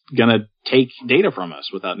that's going to take data from us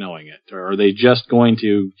without knowing it? Or are they just going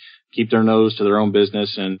to keep their nose to their own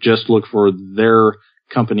business and just look for their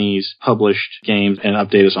companies' published games and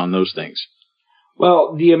update us on those things?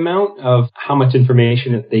 Well, the amount of how much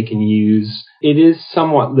information that they can use, it is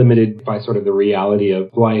somewhat limited by sort of the reality of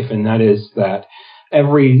life, and that is that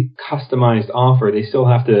every customized offer, they still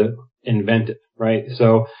have to invent it, right?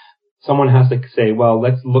 So someone has to say, well,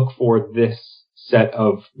 let's look for this set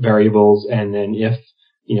of variables, and then if,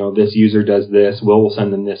 this user does this, we'll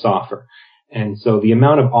send them this offer. And so the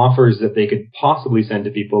amount of offers that they could possibly send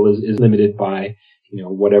to people is limited by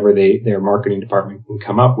whatever their marketing department can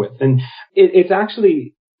come up with. And it's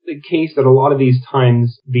actually the case that a lot of these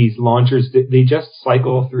times, these launchers, they just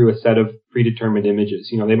cycle through a set of predetermined images.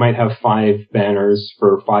 They might have 5 banners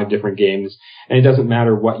for 5 different games, and it doesn't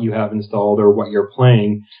matter what you have installed or what you're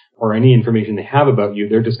playing or any information they have about you.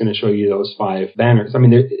 They're just going to show you those 5 banners. I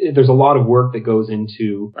mean, there's a lot of work that goes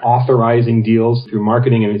into authorizing deals through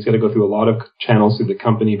marketing, and it's got to go through a lot of channels through the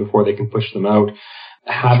company before they can push them out.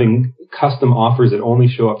 Having custom offers that only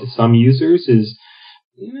show up to some users is,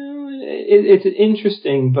 it's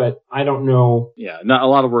interesting, but I don't know. Yeah, not a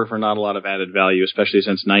lot of work for not a lot of added value, especially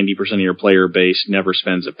since 90% of your player base never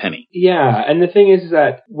spends a penny. Yeah, and the thing is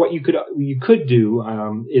that what you could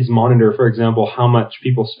do is monitor, for example, how much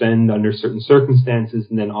people spend under certain circumstances,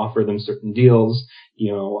 and then offer them certain deals.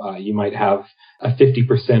 You might have a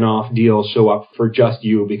 50% off deal show up for just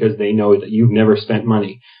you because they know that you've never spent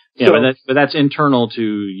money. Yeah, but that's internal to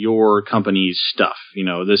your company's stuff.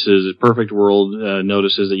 This is Perfect World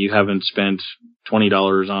notices that you haven't spent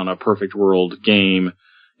 $20 on a Perfect World game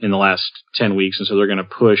in the last 10 weeks, and so they're going to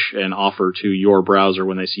push an offer to your browser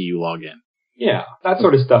when they see you log in. Yeah, that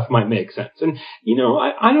sort of stuff might make sense. And,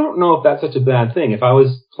 I don't know if that's such a bad thing. If I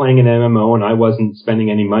was playing an MMO and I wasn't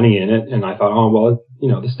spending any money in it, and I thought, oh,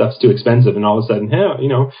 well, this stuff's too expensive, and all of a sudden, hey,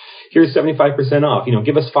 here's 75% off,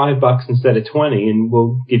 give us $5 instead of 20, and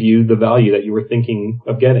we'll give you the value that you were thinking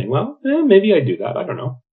of getting. Well, maybe I'd do that. I don't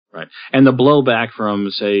know. Right. And the blowback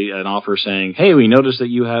from, say, an offer saying, hey, we noticed that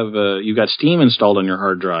you have, you've got Steam installed on your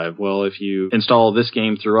hard drive. Well, if you install this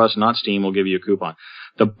game through us, not Steam, we'll give you a coupon.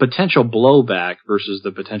 The potential blowback versus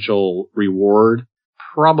the potential reward,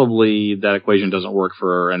 probably that equation doesn't work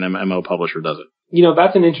for an MMO publisher, does it?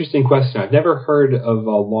 That's an interesting question. I've never heard of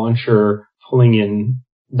a launcher pulling in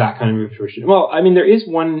that kind of information. Well, I mean, there is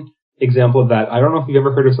one example of that. I don't know if you've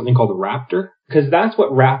ever heard of something called Raptor, because that's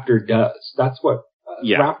what Raptor does. That's what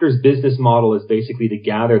Raptor's business model is, basically to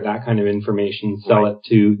gather that kind of information, sell it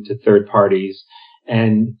to third parties,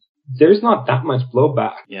 and there's not that much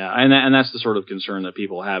blowback. Yeah, and that's the sort of concern that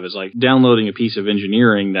people have, is like downloading a piece of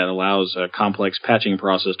engineering that allows a complex patching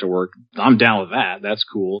process to work. I'm down with that. That's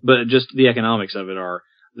cool. But just the economics of it are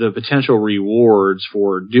the potential rewards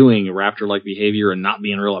for doing Raptor-like behavior and not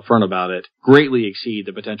being real upfront about it greatly exceed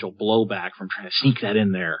the potential blowback from trying to sneak that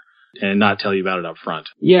in there and not tell you about it up front.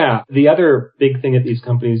 Yeah. The other big thing that these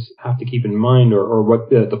companies have to keep in mind, or what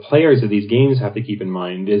the players of these games have to keep in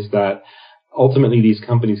mind, is that ultimately these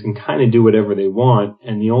companies can kind of do whatever they want,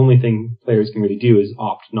 and the only thing players can really do is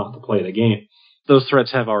opt not to play the game. Those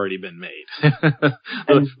threats have already been made.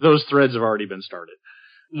 Those threads have already been started.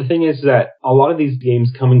 The thing is that a lot of these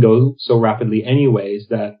games come and go so rapidly anyways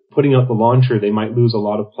that putting out the launcher, they might lose a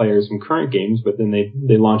lot of players from current games, but then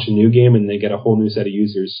they launch a new game and they get a whole new set of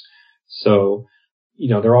users. So,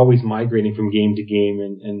 they're always migrating from game to game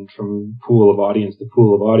and from pool of audience to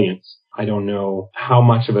pool of audience. I don't know how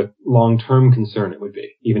much of a long-term concern it would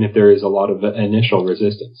be, even if there is a lot of initial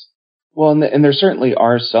resistance. Well, and there certainly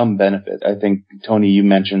are some benefit. I think, Tony, you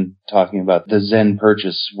mentioned talking about the Zen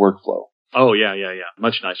purchase workflow. Oh, yeah.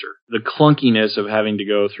 Much nicer. The clunkiness of having to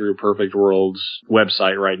go through Perfect World's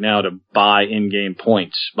website right now to buy in-game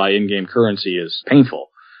points, buy in-game currency is painful.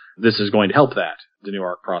 This is going to help that. The new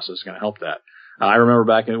ARC process is going to help that. I remember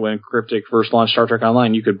back when Cryptic first launched Star Trek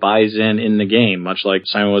Online, you could buy Zen in the game, much like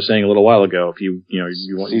Simon was saying a little while ago. If you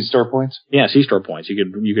want C-store points? Yeah, C-store points.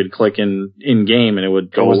 You could click in game and it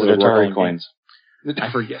would go with Atari coins.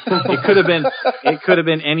 I forget. It could have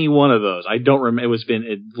been any one of those. I don't remember.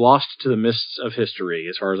 It lost to the mists of history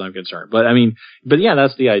as far as I'm concerned. But yeah,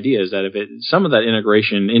 that's the idea, is that if some of that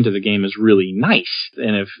integration into the game is really nice,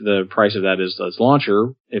 and if the price of that is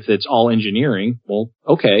launcher, if it's all engineering, well,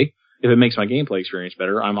 okay. If it makes my gameplay experience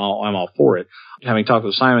better, I'm all for it. Having talked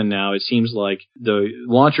with Simon now, it seems like the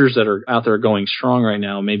launchers that are out there going strong right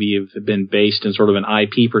now maybe have been based in sort of an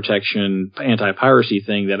IP protection, anti-piracy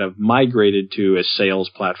thing that have migrated to a sales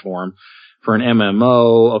platform. For an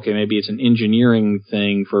MMO, okay, maybe it's an engineering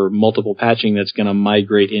thing for multiple patching that's going to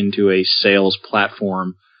migrate into a sales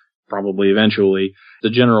platform, probably eventually. The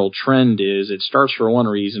general trend is it starts for one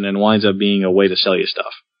reason and winds up being a way to sell you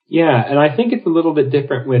stuff. Yeah, and I think it's a little bit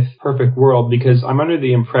different with Perfect World, because I'm under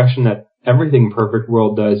the impression that everything Perfect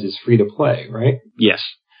World does is free to play, right? Yes.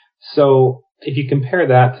 So if you compare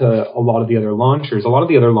that to a lot of the other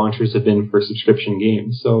launchers have been for subscription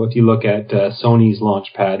games. So if you look at Sony's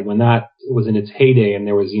Launchpad, when that was in its heyday and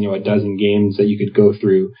there was, a dozen games that you could go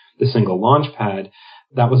through the single Launchpad,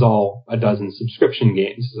 that was all a dozen subscription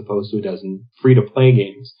games as opposed to a dozen free to play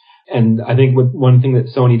games. And I think one thing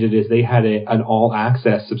that Sony did is they had an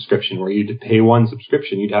all-access subscription where you'd pay one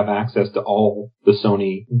subscription, you'd have access to all the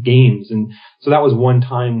Sony games. And so that was one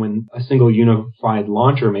time when a single unified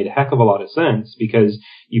launcher made a heck of a lot of sense, because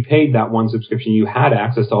you paid that one subscription, you had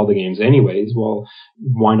access to all the games anyways. Well,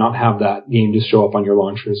 why not have that game just show up on your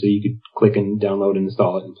launcher so you could click and download and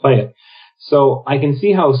install it and play it? So I can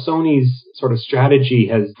see how Sony's sort of strategy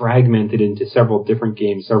has fragmented into several different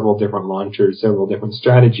games, several different launchers, several different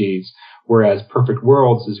strategies, whereas Perfect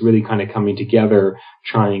Worlds is really kind of coming together,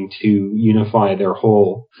 trying to unify their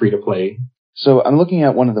whole free-to-play. So I'm looking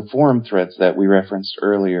at one of the forum threads that we referenced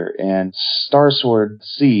earlier, and Starsword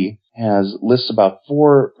C lists about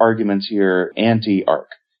 4 arguments here anti-ARC.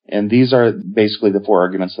 And these are basically the 4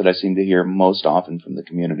 arguments that I seem to hear most often from the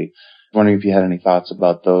community. I'm wondering if you had any thoughts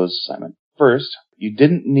about those, Simon. First, you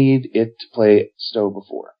didn't need it to play STO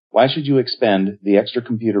before. Why should you expend the extra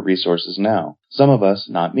computer resources now? Some of us,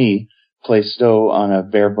 not me, play STO on a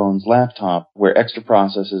bare-bones laptop where extra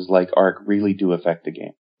processes like ARC really do affect the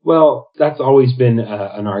game. Well, that's always been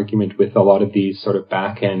an argument with a lot of these sort of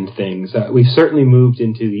back-end things. We've certainly moved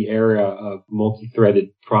into the era of multi-threaded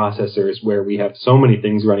processors where we have so many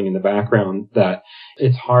things running in the background that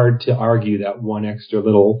it's hard to argue that one extra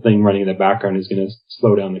little thing running in the background is going to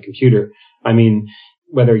slow down the computer. I mean,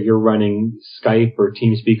 whether you're running Skype or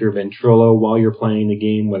TeamSpeak or Ventrilo while you're playing the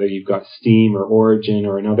game, whether you've got Steam or Origin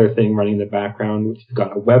or another thing running in the background, you've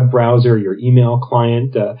got a web browser, your email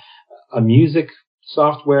client, a music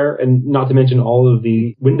software, and not to mention all of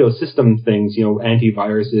the Windows system things,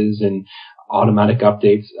 antiviruses and automatic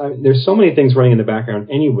updates. There's so many things running in the background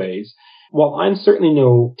anyways. While I'm certainly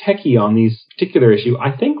no techie on these particular issue,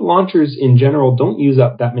 I think launchers in general don't use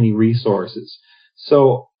up that many resources.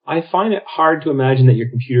 So I find it hard to imagine that your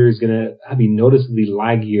computer is going to be noticeably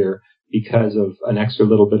laggier because of an extra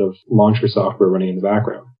little bit of launcher software running in the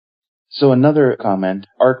background. So another comment,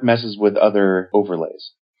 Arc messes with other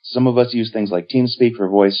overlays. Some of us use things like TeamSpeak for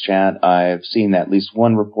voice chat. I've seen at least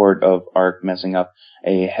one report of Arc messing up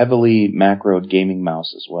a heavily macroed gaming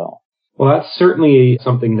mouse as well. Well, that's certainly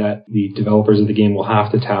something that the developers of the game will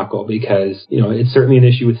have to tackle because, it's certainly an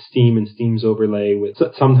issue with Steam and Steam's overlay.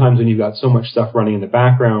 Sometimes when you've got so much stuff running in the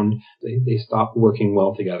background, they stop working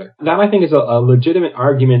well together. That, I think, is a legitimate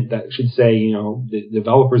argument that should say, the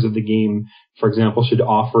developers of the game, for example, should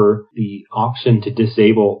offer the option to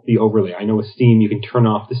disable the overlay. I know with Steam, you can turn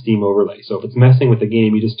off the Steam overlay. So if it's messing with the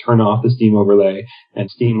game, you just turn off the Steam overlay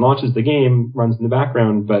and Steam launches the game, runs in the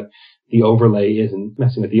background, but the overlay isn't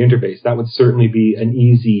messing with the interface. That would certainly be an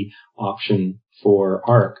easy option for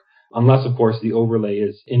Arc, unless, of course, the overlay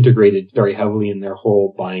is integrated very heavily in their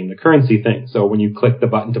whole buying the currency thing. So when you click the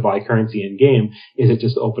button to buy currency in game, is it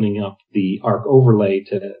just opening up the Arc overlay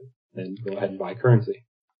to then go ahead and buy currency?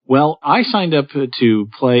 Well, I signed up to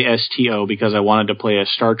play STO because I wanted to play a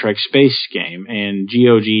Star Trek space game, and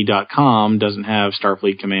GOG.com doesn't have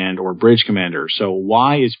Starfleet Command or Bridge Commander. So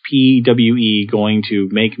why is PWE going to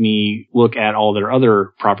make me look at all their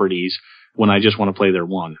other properties when I just want to play their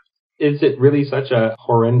one? Is it really such a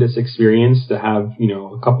horrendous experience to have,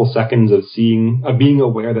 a couple seconds of being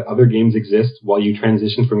aware that other games exist while you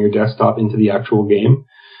transition from your desktop into the actual game?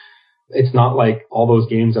 It's not like all those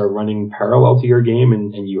games are running parallel to your game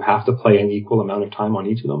and you have to play an equal amount of time on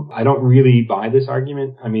each of them. I don't really buy this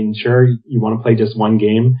argument. I mean, sure, you want to play just one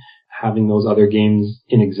game. Having those other games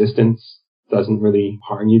in existence doesn't really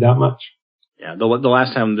harm you that much. Yeah, the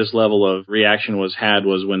last time this level of reaction was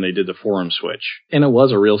when they did the forum switch. And it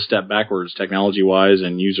was a real step backwards technology-wise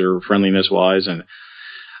and user-friendliness-wise, and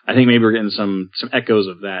I think maybe we're getting some echoes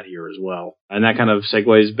of that here as well. And that kind of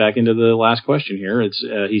segues back into the last question here.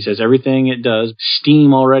 He says everything it does,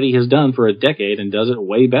 Steam already has done for a decade and does it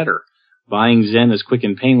way better. Buying Zen is quick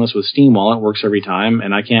and painless with Steam Wallet, works every time,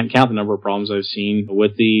 and I can't count the number of problems I've seen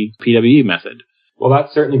with the PWE method. Well,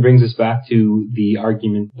 that certainly brings us back to the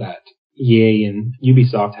argument that EA and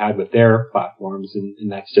Ubisoft had with their platforms,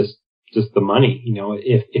 and that's just the money.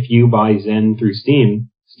 If you buy Zen through Steam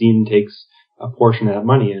takes a portion of that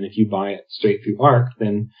money, and if you buy it straight through Arc,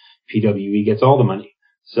 then PWE gets all the money.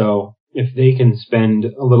 So if they can spend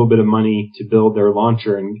a little bit of money to build their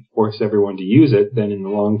launcher and force everyone to use it, then in the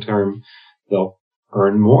long term, they'll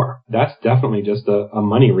earn more. That's definitely just a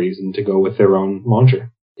money reason to go with their own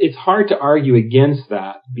launcher. It's hard to argue against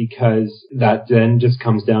that because that then just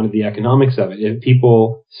comes down to the economics of it. If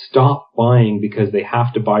people stop buying because they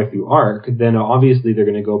have to buy through Arc, then obviously they're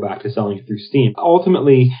going to go back to selling it through Steam.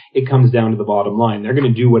 Ultimately, it comes down to the bottom line. They're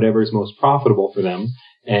going to do whatever is most profitable for them.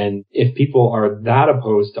 And if people are that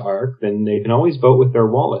opposed to Arc, then they can always vote with their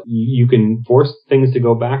wallet. You can force things to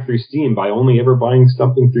go back through Steam by only ever buying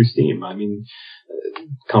something through Steam. I mean,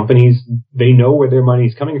 companies, they know where their money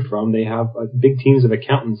is coming from. They have big teams of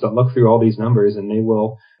accountants that look through all these numbers, and they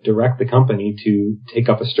will direct the company to take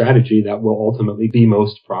up a strategy that will ultimately be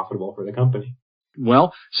most profitable for the company.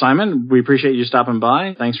 Well, Simon, we appreciate you stopping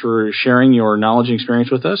by. Thanks for sharing your knowledge and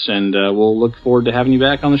experience with us, and we'll look forward to having you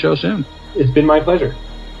back on the show soon. It's been my pleasure.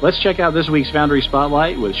 Let's check out this week's Foundry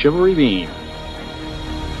Spotlight with Chivalry Bean.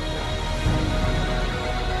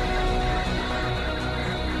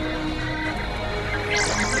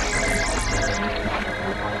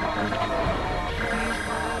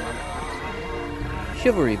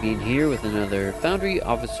 Chivalry Bean here with another Foundry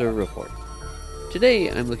Officer Report. Today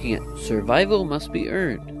I'm looking at Survival Must Be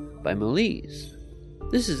Earned by Molise.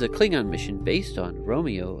 This is a Klingon mission based on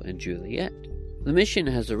Romeo and Juliet. The mission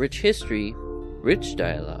has a rich history, rich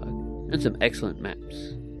dialogue, and some excellent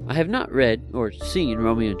maps. I have not read or seen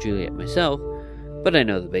Romeo and Juliet myself, but I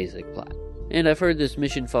know the basic plot, and I've heard this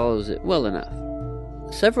mission follows it well enough.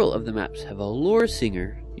 Several of the maps have a lore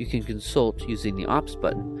singer you can consult using the Ops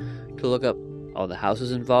button to look up all the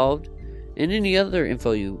houses involved, and any other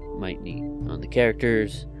info you might need on the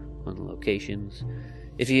characters, on the locations.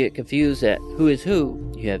 If you get confused at who is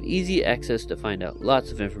who, you have easy access to find out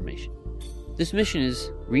lots of information. This mission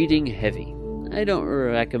is reading heavy. I don't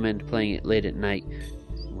recommend playing it late at night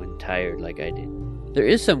when tired like I did. There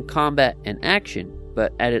is some combat and action,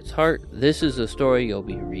 but at its heart, this is a story you'll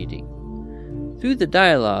be reading. Through the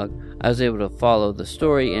dialogue, I was able to follow the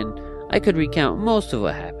story, and I could recount most of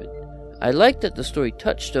what happened. I like that the story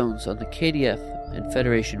touchstones on the KDF and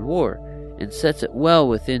Federation War and sets it well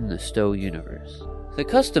within the STO universe. The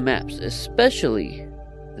custom maps, especially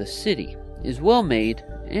the city is well made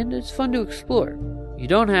and it's fun to explore. You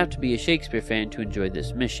don't have to be a Shakespeare fan to enjoy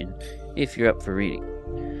this mission if you're up for reading.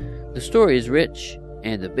 The story is rich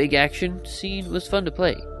and the big action scene was fun to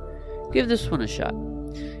play. Give this one a shot.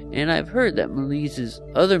 And I've heard that Malice's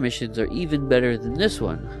other missions are even better than this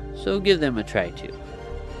one, so give them a try too.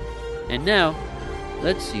 And now,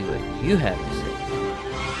 let's see what you have to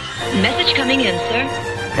say. Message coming in, sir.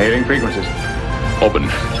 Hailing frequencies. Open.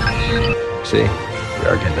 See, we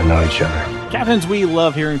are getting to know each other. Captains, we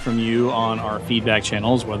love hearing from you on our feedback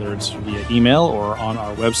channels, whether it's via email or on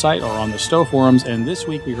our website or on the Stowe forums. And this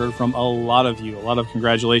week we heard from a lot of you. A lot of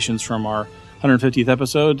congratulations from our 150th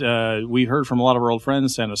episode. We heard from a lot of our old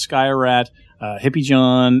friends, Santa Skyrat, Hippie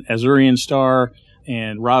John, Azurian Star,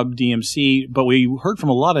 and Rob DMC. But we heard from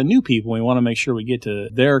a lot of new people. We want to make sure we get to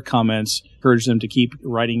their comments, encourage them to keep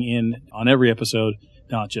writing in on every episode,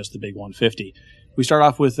 not just the big 150. We start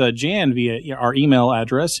off with Jan via our email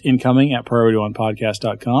address,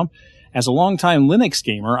 incoming@priority1podcast.com. As a longtime Linux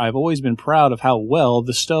gamer, I've always been proud of how well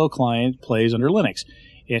the Stowe client plays under Linux.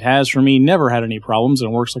 It has, for me, never had any problems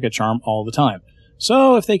and works like a charm all the time.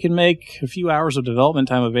 So if they can make a few hours of development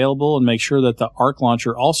time available and make sure that the Arc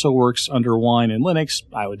launcher also works under Wine and Linux,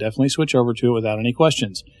 I would definitely switch over to it without any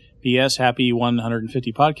questions. P.S. Happy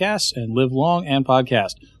 150 podcasts and live long and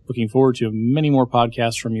podcast. Looking forward to many more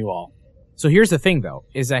podcasts from you all. So here's the thing, though,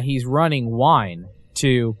 is that he's running Wine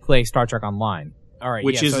to play Star Trek Online. All right,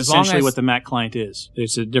 which is essentially what the Mac client is.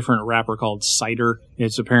 It's a different wrapper called Cider.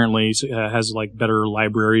 It's apparently has like better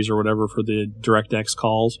libraries or whatever for the DirectX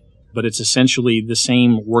calls, but it's essentially the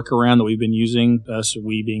same workaround that we've been using, us,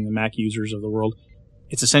 we being the Mac users of the world.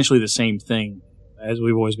 It's essentially the same thing as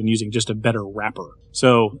we've always been using, just a better wrapper.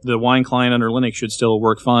 So the Wine client under Linux should still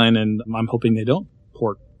work fine, and I'm hoping they don't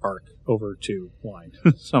port Arc over to Wine.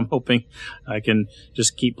 So I'm hoping I can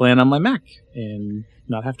just keep playing on my Mac and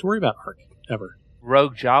not have to worry about Arc ever.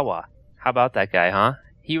 Rogue Jawa. How about that guy, huh?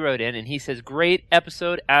 He wrote in and he says, great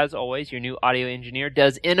episode as always. Your new audio engineer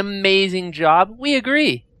does an amazing job. We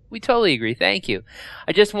agree. We totally agree. Thank you.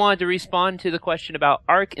 I just wanted to respond to the question about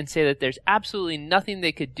Arc and say that there's absolutely nothing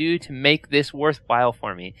they could do to make this worthwhile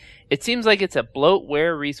for me. It seems like it's a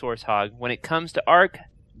bloatware resource hog. When it comes to Arc,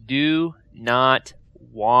 do not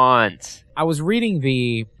want. I was reading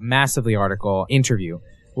the Massively article interview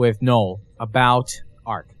with Noel about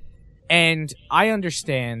Arc, and I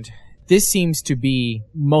understand this seems to be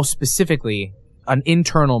most specifically an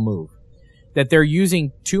internal move, that they're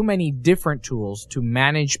using too many different tools to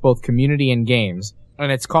manage both community and games,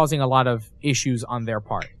 and it's causing a lot of issues on their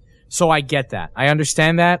part. So I get that. I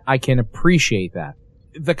understand that. I can appreciate that.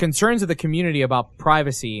 The concerns of the community about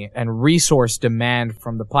privacy and resource demand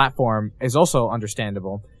from the platform is also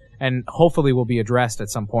understandable and hopefully will be addressed at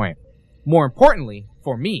some point. More importantly,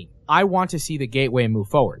 for me, I want to see the gateway move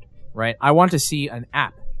forward, right? I want to see an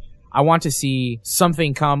app. I want to see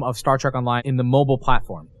something come of Star Trek Online in the mobile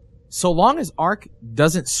platform. So long as Arc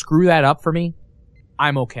doesn't screw that up for me,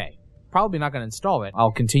 I'm okay. Probably not going to install it.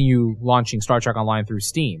 I'll continue launching Star Trek Online through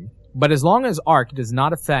Steam. But as long as Arc does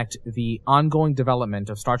not affect the ongoing development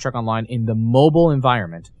of Star Trek Online in the mobile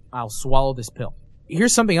environment, I'll swallow this pill.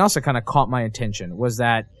 Here's something else that kind of caught my attention, was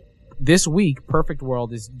that this week, Perfect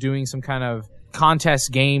World is doing some kind of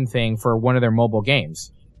contest game thing for one of their mobile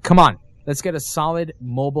games. Come on, let's get a solid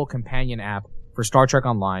mobile companion app for Star Trek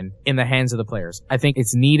Online in the hands of the players. I think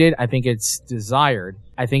it's needed. I think it's desired.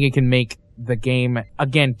 I think it can make the game,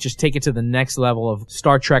 again, just take it to the next level of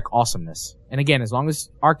Star Trek awesomeness. And again, as long as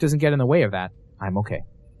Arc doesn't get in the way of that, I'm okay.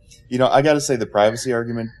 You know, I gotta say the privacy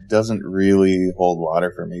argument doesn't really hold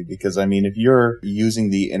water for me, because, I mean, if you're using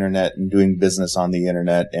the internet and doing business on the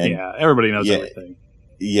internet and... Yeah, everybody knows everything.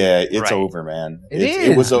 Yeah, it's right. over, man.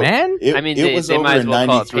 It was man. I mean, it was they over might as in well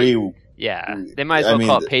 93. Call it they might as well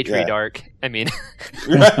call it Patriot Arc. I mean,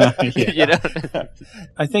 you know.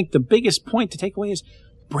 I think the biggest point to take away is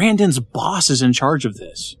Brandon's boss is in charge of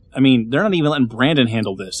this. I mean, they're not even letting Brandon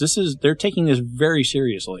handle this. They're taking this very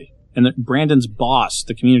seriously. And that Brandon's boss,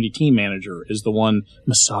 the community team manager, is the one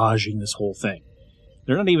massaging this whole thing.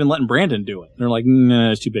 They're not even letting Brandon do it. They're like,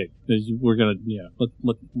 nah, it's too big. We're gonna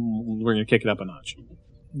kick it up a notch.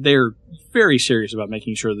 They're very serious about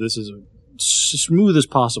making sure that this is smooth as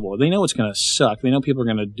possible. They know it's going to suck. They know people are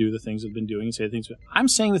going to do the things they've been doing and say the things. I'm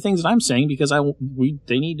saying the things that I'm saying because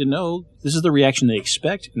they need to know this is the reaction they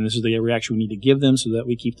expect, and this is the reaction we need to give them so that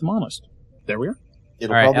we keep them honest. There we are.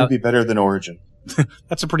 It'll probably be better than Origin.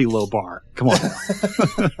 That's a pretty low bar. Come on.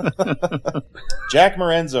 Jack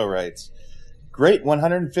Morenzo writes, great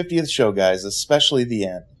 150th show, guys, especially the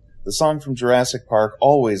end. The song from Jurassic Park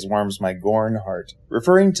always warms my Gorn heart.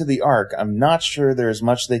 Referring to the Ark, I'm not sure there is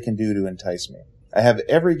much they can do to entice me. I have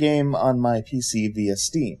every game on my PC via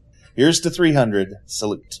Steam. Here's to 300.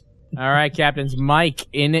 Salute. All right, Captains. Mike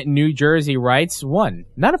in New Jersey writes, 1.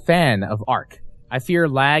 Not a fan of Ark. I fear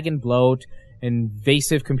lag and bloat,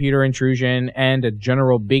 invasive computer intrusion, and a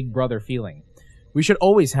general big brother feeling. We should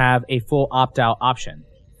always have a full opt-out option.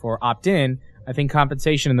 For opt-in, I think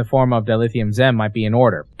compensation in the form of dilithium Zem might be in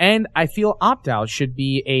order. And I feel opt-out should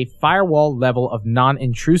be a firewall level of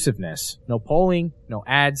non-intrusiveness. No polling, no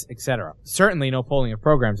ads, etc. Certainly no polling of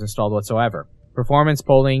programs installed whatsoever. Performance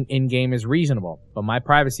polling in-game is reasonable, but my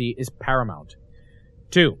privacy is paramount.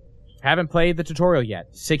 2. Haven't played the tutorial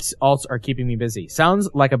yet. 6 alts are keeping me busy. Sounds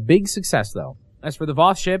like a big success, though. As for the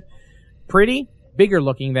Voth ship, pretty, bigger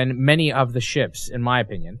looking than many of the ships, in my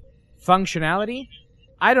opinion. Functionality?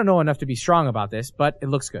 I don't know enough to be strong about this, but it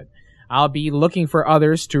looks good. I'll be looking for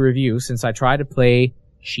others to review since I try to play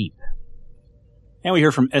cheap. And we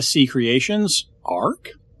hear from SC Creations,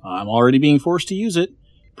 Ark. I'm already being forced to use it.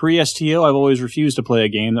 Pre-STO, I've always refused to play a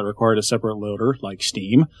game that required a separate loader, like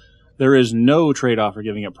Steam. There is no trade-off for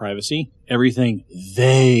giving up privacy. Everything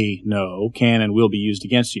they know can and will be used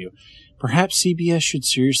against you. Perhaps CBS should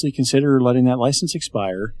seriously consider letting that license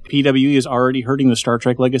expire. PWE is already hurting the Star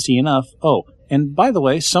Trek legacy enough. Oh, and by the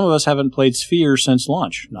way, some of us haven't played Sphere since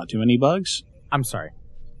launch. Not too many bugs? I'm sorry.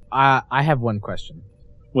 I have one question.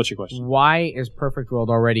 What's your question? Why is Perfect World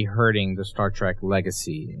already hurting the Star Trek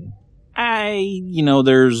legacy?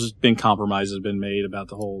 There's been compromises been made about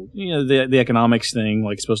the whole, the economics thing,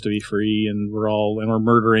 like it's supposed to be free, and we're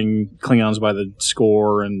murdering Klingons by the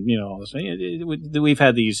score, and all this. We've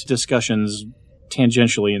had these discussions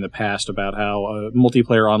tangentially in the past about how a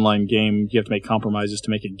multiplayer online game, you have to make compromises to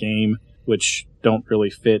make a game, which don't really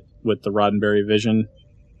fit with the Roddenberry vision.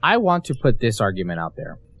 I want to put this argument out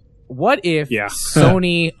there. What if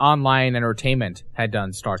Sony Online Entertainment had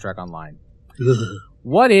done Star Trek Online?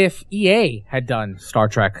 What if EA had done Star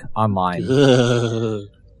Trek Online?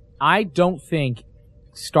 I don't think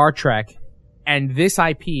Star Trek and this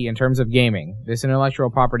IP in terms of gaming, this intellectual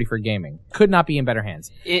property for gaming, could not be in better hands.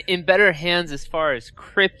 In better hands as far as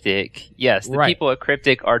Cryptic, yes. The people at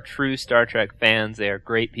Cryptic are true Star Trek fans. They are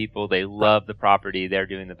great people. They love the property. They're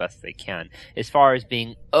doing the best they can. As far as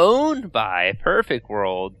being owned by Perfect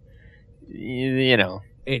World,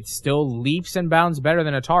 it still leaps and bounds better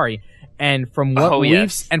than Atari. And from what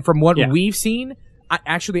we've seen,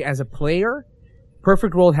 actually as a player,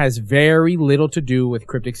 Perfect World has very little to do with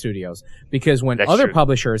Cryptic Studios, because when other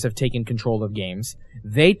publishers have taken control of games,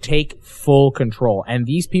 they take full control, and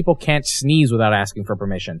these people can't sneeze without asking for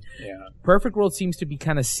permission. Yeah. Perfect World seems to be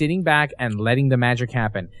kind of sitting back and letting the magic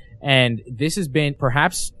happen. And this has been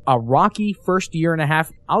perhaps a rocky first year and a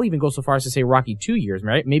half. I'll even go so far as to say rocky 2 years,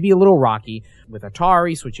 right? Maybe a little rocky with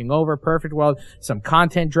Atari switching over, Perfect World, some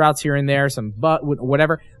content droughts here and there,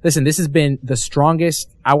 whatever. Listen, this has been the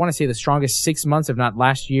strongest, I want to say the strongest 6 months, if not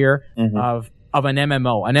last year, of an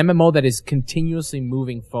MMO that is continuously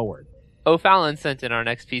moving forward. O'Fallon sent in our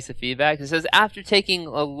next piece of feedback. It says, after taking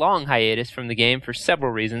a long hiatus from the game for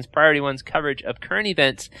several reasons, Priority One's coverage of current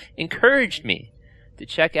events encouraged me to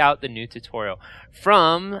check out the new tutorial.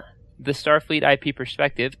 From the Starfleet IP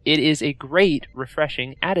perspective, it is a great,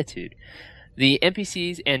 refreshing attitude. The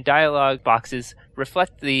NPCs and dialogue boxes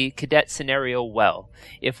reflect the cadet scenario well.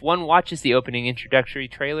 If one watches the opening introductory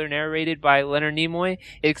trailer narrated by Leonard Nimoy,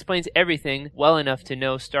 it explains everything well enough to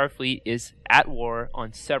know Starfleet is at war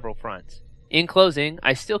on several fronts. In closing,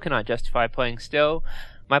 I still cannot justify playing STO.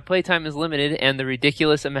 My playtime is limited, and the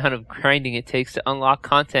ridiculous amount of grinding it takes to unlock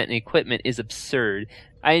content and equipment is absurd.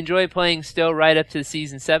 I enjoy playing STO right up to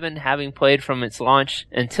Season 7. Having played from its launch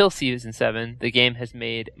until Season 7, the game has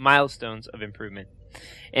made milestones of improvement.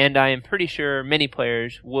 And I am pretty sure many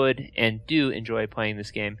players would and do enjoy playing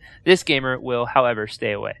this game. This gamer will, however,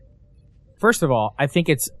 stay away. First of all, I think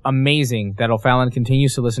it's amazing that O'Fallon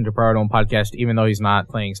continues to listen to Priority One Podcast even though he's not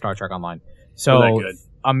playing Star Trek Online. So,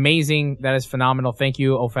 amazing. That is phenomenal. Thank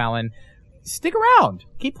you, O'Fallon. Stick around.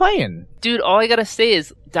 Keep playing. Dude, all I gotta say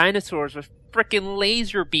is dinosaurs with frickin'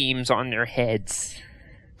 laser beams on their heads.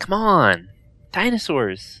 Come on.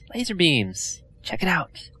 Dinosaurs. Laser beams. Check it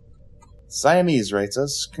out. Siamese writes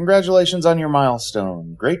us, congratulations on your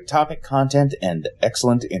milestone. Great topic content and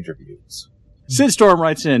excellent interviews. Sidstorm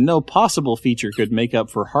writes in, no possible feature could make up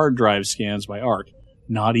for hard drive scans by Ark.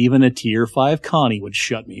 Not even a Tier 5 Connie would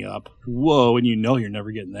shut me up. Whoa, and you're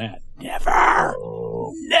never getting that. Never!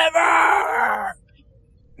 Never!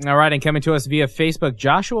 All right, and coming to us via Facebook,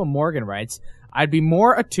 Joshua Morgan writes, I'd be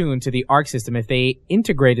more attuned to the Ark system if they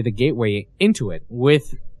integrated the gateway into it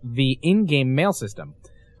with the in-game mail system.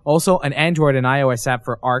 Also, an Android and iOS app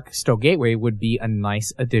for Ark STO Gateway would be a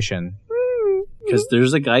nice addition. Because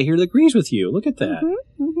there's a guy here that agrees with you. Look at that.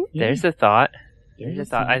 Yeah. There's a thought. There's a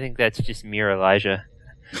thought. I think that's just mere Elijah.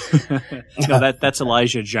 No, that's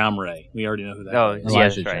Elijah Jamre. We already know who that is.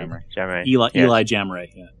 Elijah Jamre. Eli Jamre.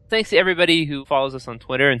 Yeah. Thanks to everybody who follows us on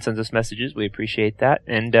Twitter and sends us messages. We appreciate that.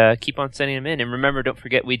 And keep on sending them in. And remember, don't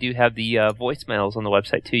forget, we do have the voicemails on the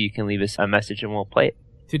website, too. You can leave us a message and we'll play it.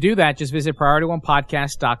 To do that, just visit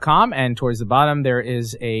PriorityOnePodcast.com, and towards the bottom there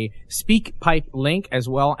is a SpeakPipe link as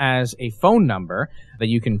well as a phone number that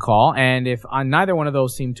you can call. And if neither one of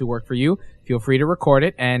those seem to work for you, feel free to record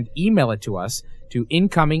it and email it to us to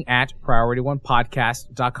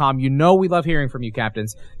incoming@PriorityOnePodcast.com. You know we love hearing from you,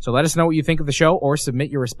 Captains. So let us know what you think of the show or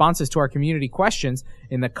submit your responses to our community questions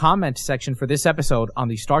in the comment section for this episode on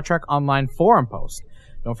the Star Trek Online forum post.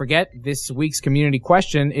 Don't forget, this week's community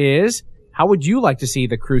question is, how would you like to see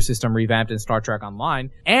the crew system revamped in Star Trek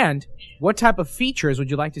Online? And what type of features would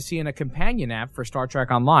you like to see in a companion app for Star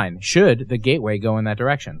Trek Online, should the Gateway go in that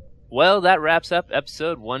direction? Well, that wraps up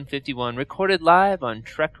episode 151, recorded live on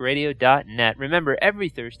TrekRadio.net. Remember, every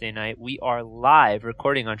Thursday night, we are live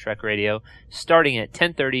recording on Trek Radio, starting at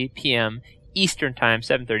 10:30 p.m. Eastern Time,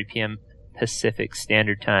 7:30 p.m. Pacific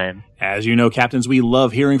Standard Time. As you know, Captains, we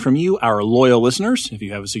love hearing from you, our loyal listeners. If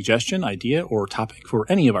you have a suggestion, idea, or topic for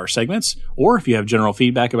any of our segments, or if you have general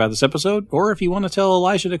feedback about this episode, or if you want to tell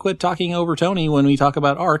Elijah to quit talking over Tony when we talk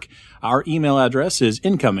about ARC, our email address is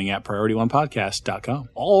incoming@PriorityOnePodcast.com.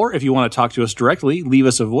 Or if you want to talk to us directly, leave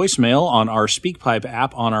us a voicemail on our SpeakPipe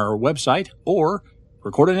app on our website, or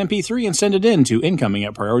record an MP3 and send it in to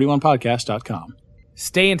incoming@PriorityOnePodcast.com.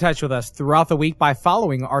 Stay in touch with us throughout the week by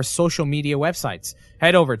following our social media websites.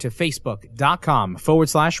 Head over to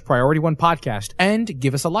Facebook.com/PriorityOnePodcast and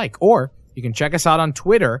give us a like. Or you can check us out on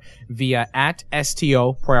Twitter via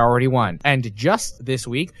 @STOPriority1. And just this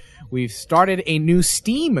week, we've started a new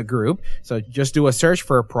Steam group. So just do a search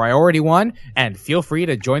for Priority One and feel free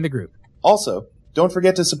to join the group. Also, don't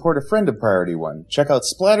forget to support a friend of Priority One. Check out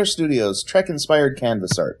Splatter Studios' Trek-inspired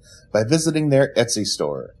canvas art by visiting their Etsy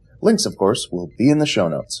store. Links, of course, will be in the show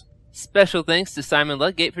notes. Special thanks to Simon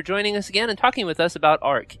Ludgate for joining us again and talking with us about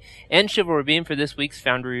ARC, and Chivalry Beam for this week's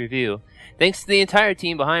Foundry Review. Thanks to the entire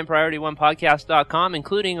team behind PriorityOnePodcast.com,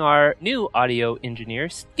 including our new audio engineer,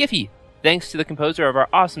 Skiffy. Thanks to the composer of our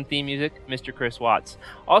awesome theme music, Mr. Chris Watts.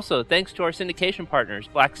 Also, thanks to our syndication partners,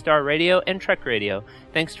 Black Star Radio and Trek Radio.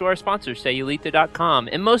 Thanks to our sponsors, Sayulita.com.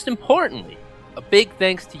 And most importantly, a big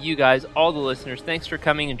thanks to you guys, all the listeners. Thanks for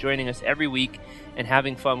coming and joining us every week and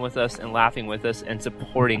having fun with us and laughing with us and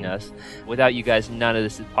supporting us. Without you guys, none of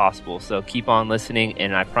this is possible. So keep on listening,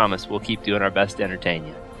 and I promise we'll keep doing our best to entertain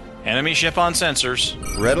you. Enemy ship on sensors.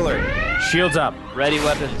 Red alert. Shields up. Ready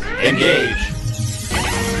weapons. Engage.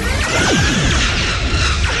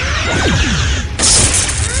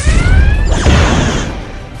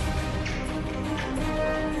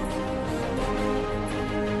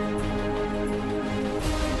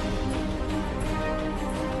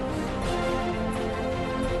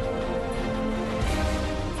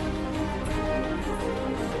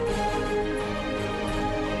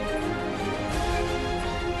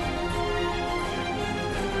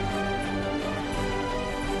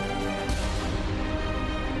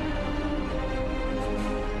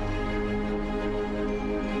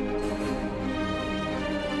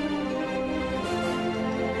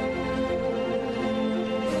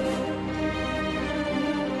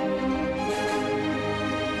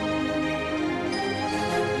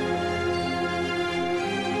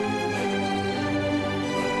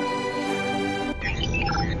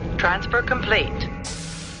 Transfer complete.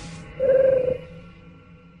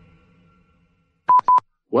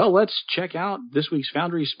 Well, let's check out this week's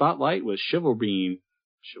Foundry Spotlight with Chivalbean.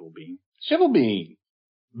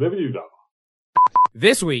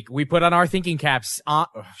 This week, we put on our thinking caps on...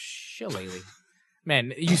 Oh, shillelagh.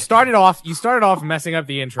 Man, you started off messing up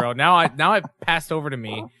the intro. Now it passed over to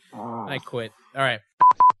me. I quit. All right.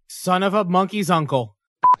 Son of a monkey's uncle.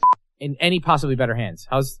 In any possibly better hands.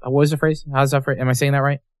 What was the phrase? How's that phrase? Am I saying that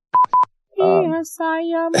right? Yes, I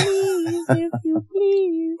am. Please, if you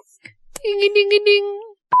please. Ding, ding, ding, ding.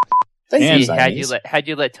 Thank you, had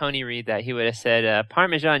you let Tony read that, he would have said,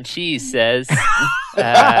 Parmesan cheese says.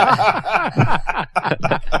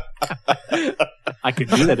 I could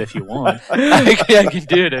do that if you want. I can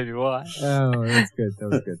do it if you want. Oh, that's good. That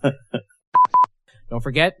was good. Don't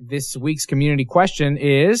forget, this week's community question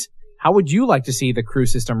is, how would you like to see the crew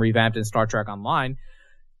system revamped in Star Trek Online?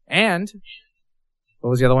 And what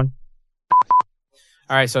was the other one?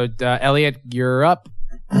 All right, so Elliot, you're up.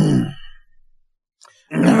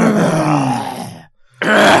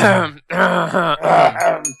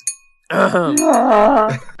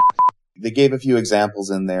 they gave a few examples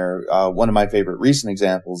in there. One of my favorite recent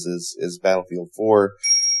examples is Battlefield 4,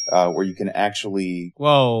 where you can actually...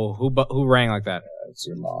 Whoa, who rang like that? It's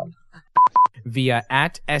your mom. Via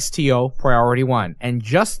 @STO Priority 1. And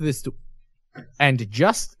just this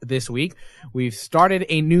week, we've started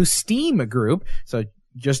a new Steam group. So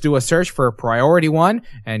just do a search for Priority 1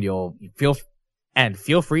 and you'll feel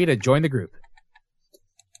free to join the group.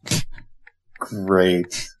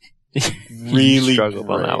 Great. Really struggled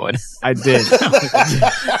on that one. I did.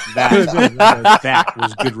 that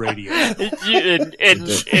was good radio. And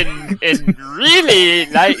really,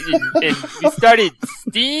 like, and we started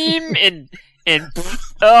Steam and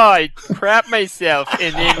I crap myself,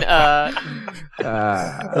 and then Are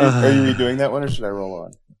you redoing that one, or should I roll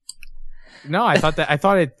on? No, I thought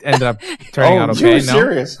it ended up turning out okay. You were no?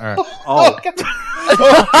 serious? All right.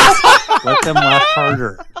 Let them laugh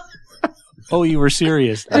harder. Oh, you were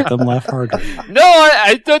serious. Let them laugh harder. No,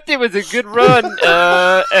 I thought it was a good run.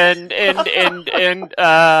 And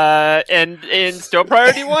still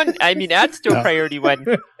priority 1. I mean, at still priority 1.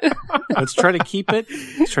 Let's try to keep it.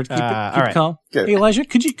 Keep all right. calm. Good. Hey, Elijah,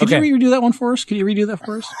 could you redo that one for us? Could you redo that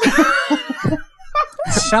for us?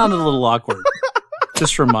 It sounded a little awkward,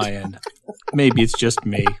 just from my end. Maybe it's just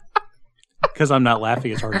me, because I'm not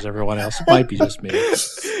laughing as hard as everyone else. It might be just me.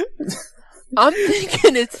 I'm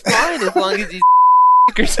thinking it's fine as long as he's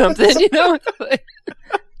or something, you know?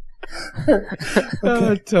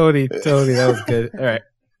 Oh, Tony, that was good. All right.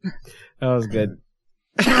 That was good.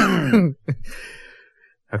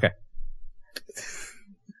 Okay.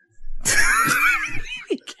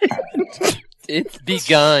 It's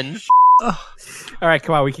begun. All right,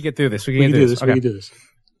 come on. We can get through this. We can do this. We can do this.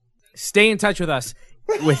 Stay in touch with us.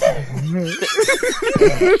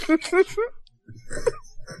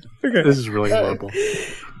 Okay. This is really horrible.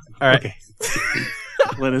 All right. Okay.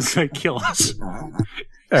 Let us kill us. All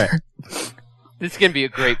right. This is going to be a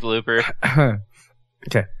great blooper.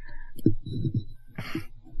 Okay.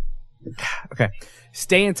 Okay.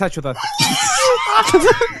 Stay in touch with us.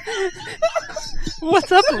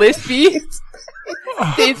 What's up, Lispy?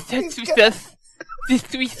 Stay in touch with us. This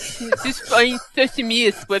fine sesame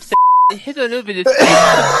is website. Head on over to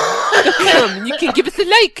Come, and you can give us a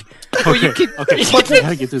like. Or you can... Okay, I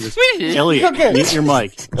gotta get through this. Elliot, mute your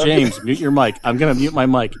mic. James, mute your mic. I'm gonna mute my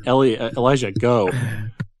mic. Elijah, go.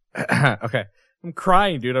 Okay. I'm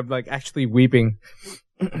crying, dude. I'm like actually weeping.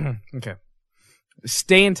 Okay.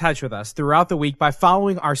 Stay in touch with us throughout the week by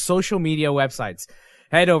following our social media websites.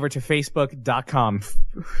 Head over to facebook.com.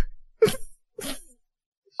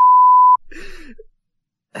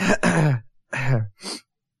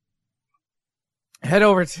 Head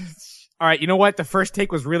over to... All right, you know what? The first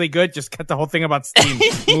take was really good. Just cut the whole thing about Steam.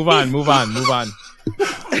 Move on.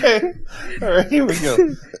 Okay. All right, here we go.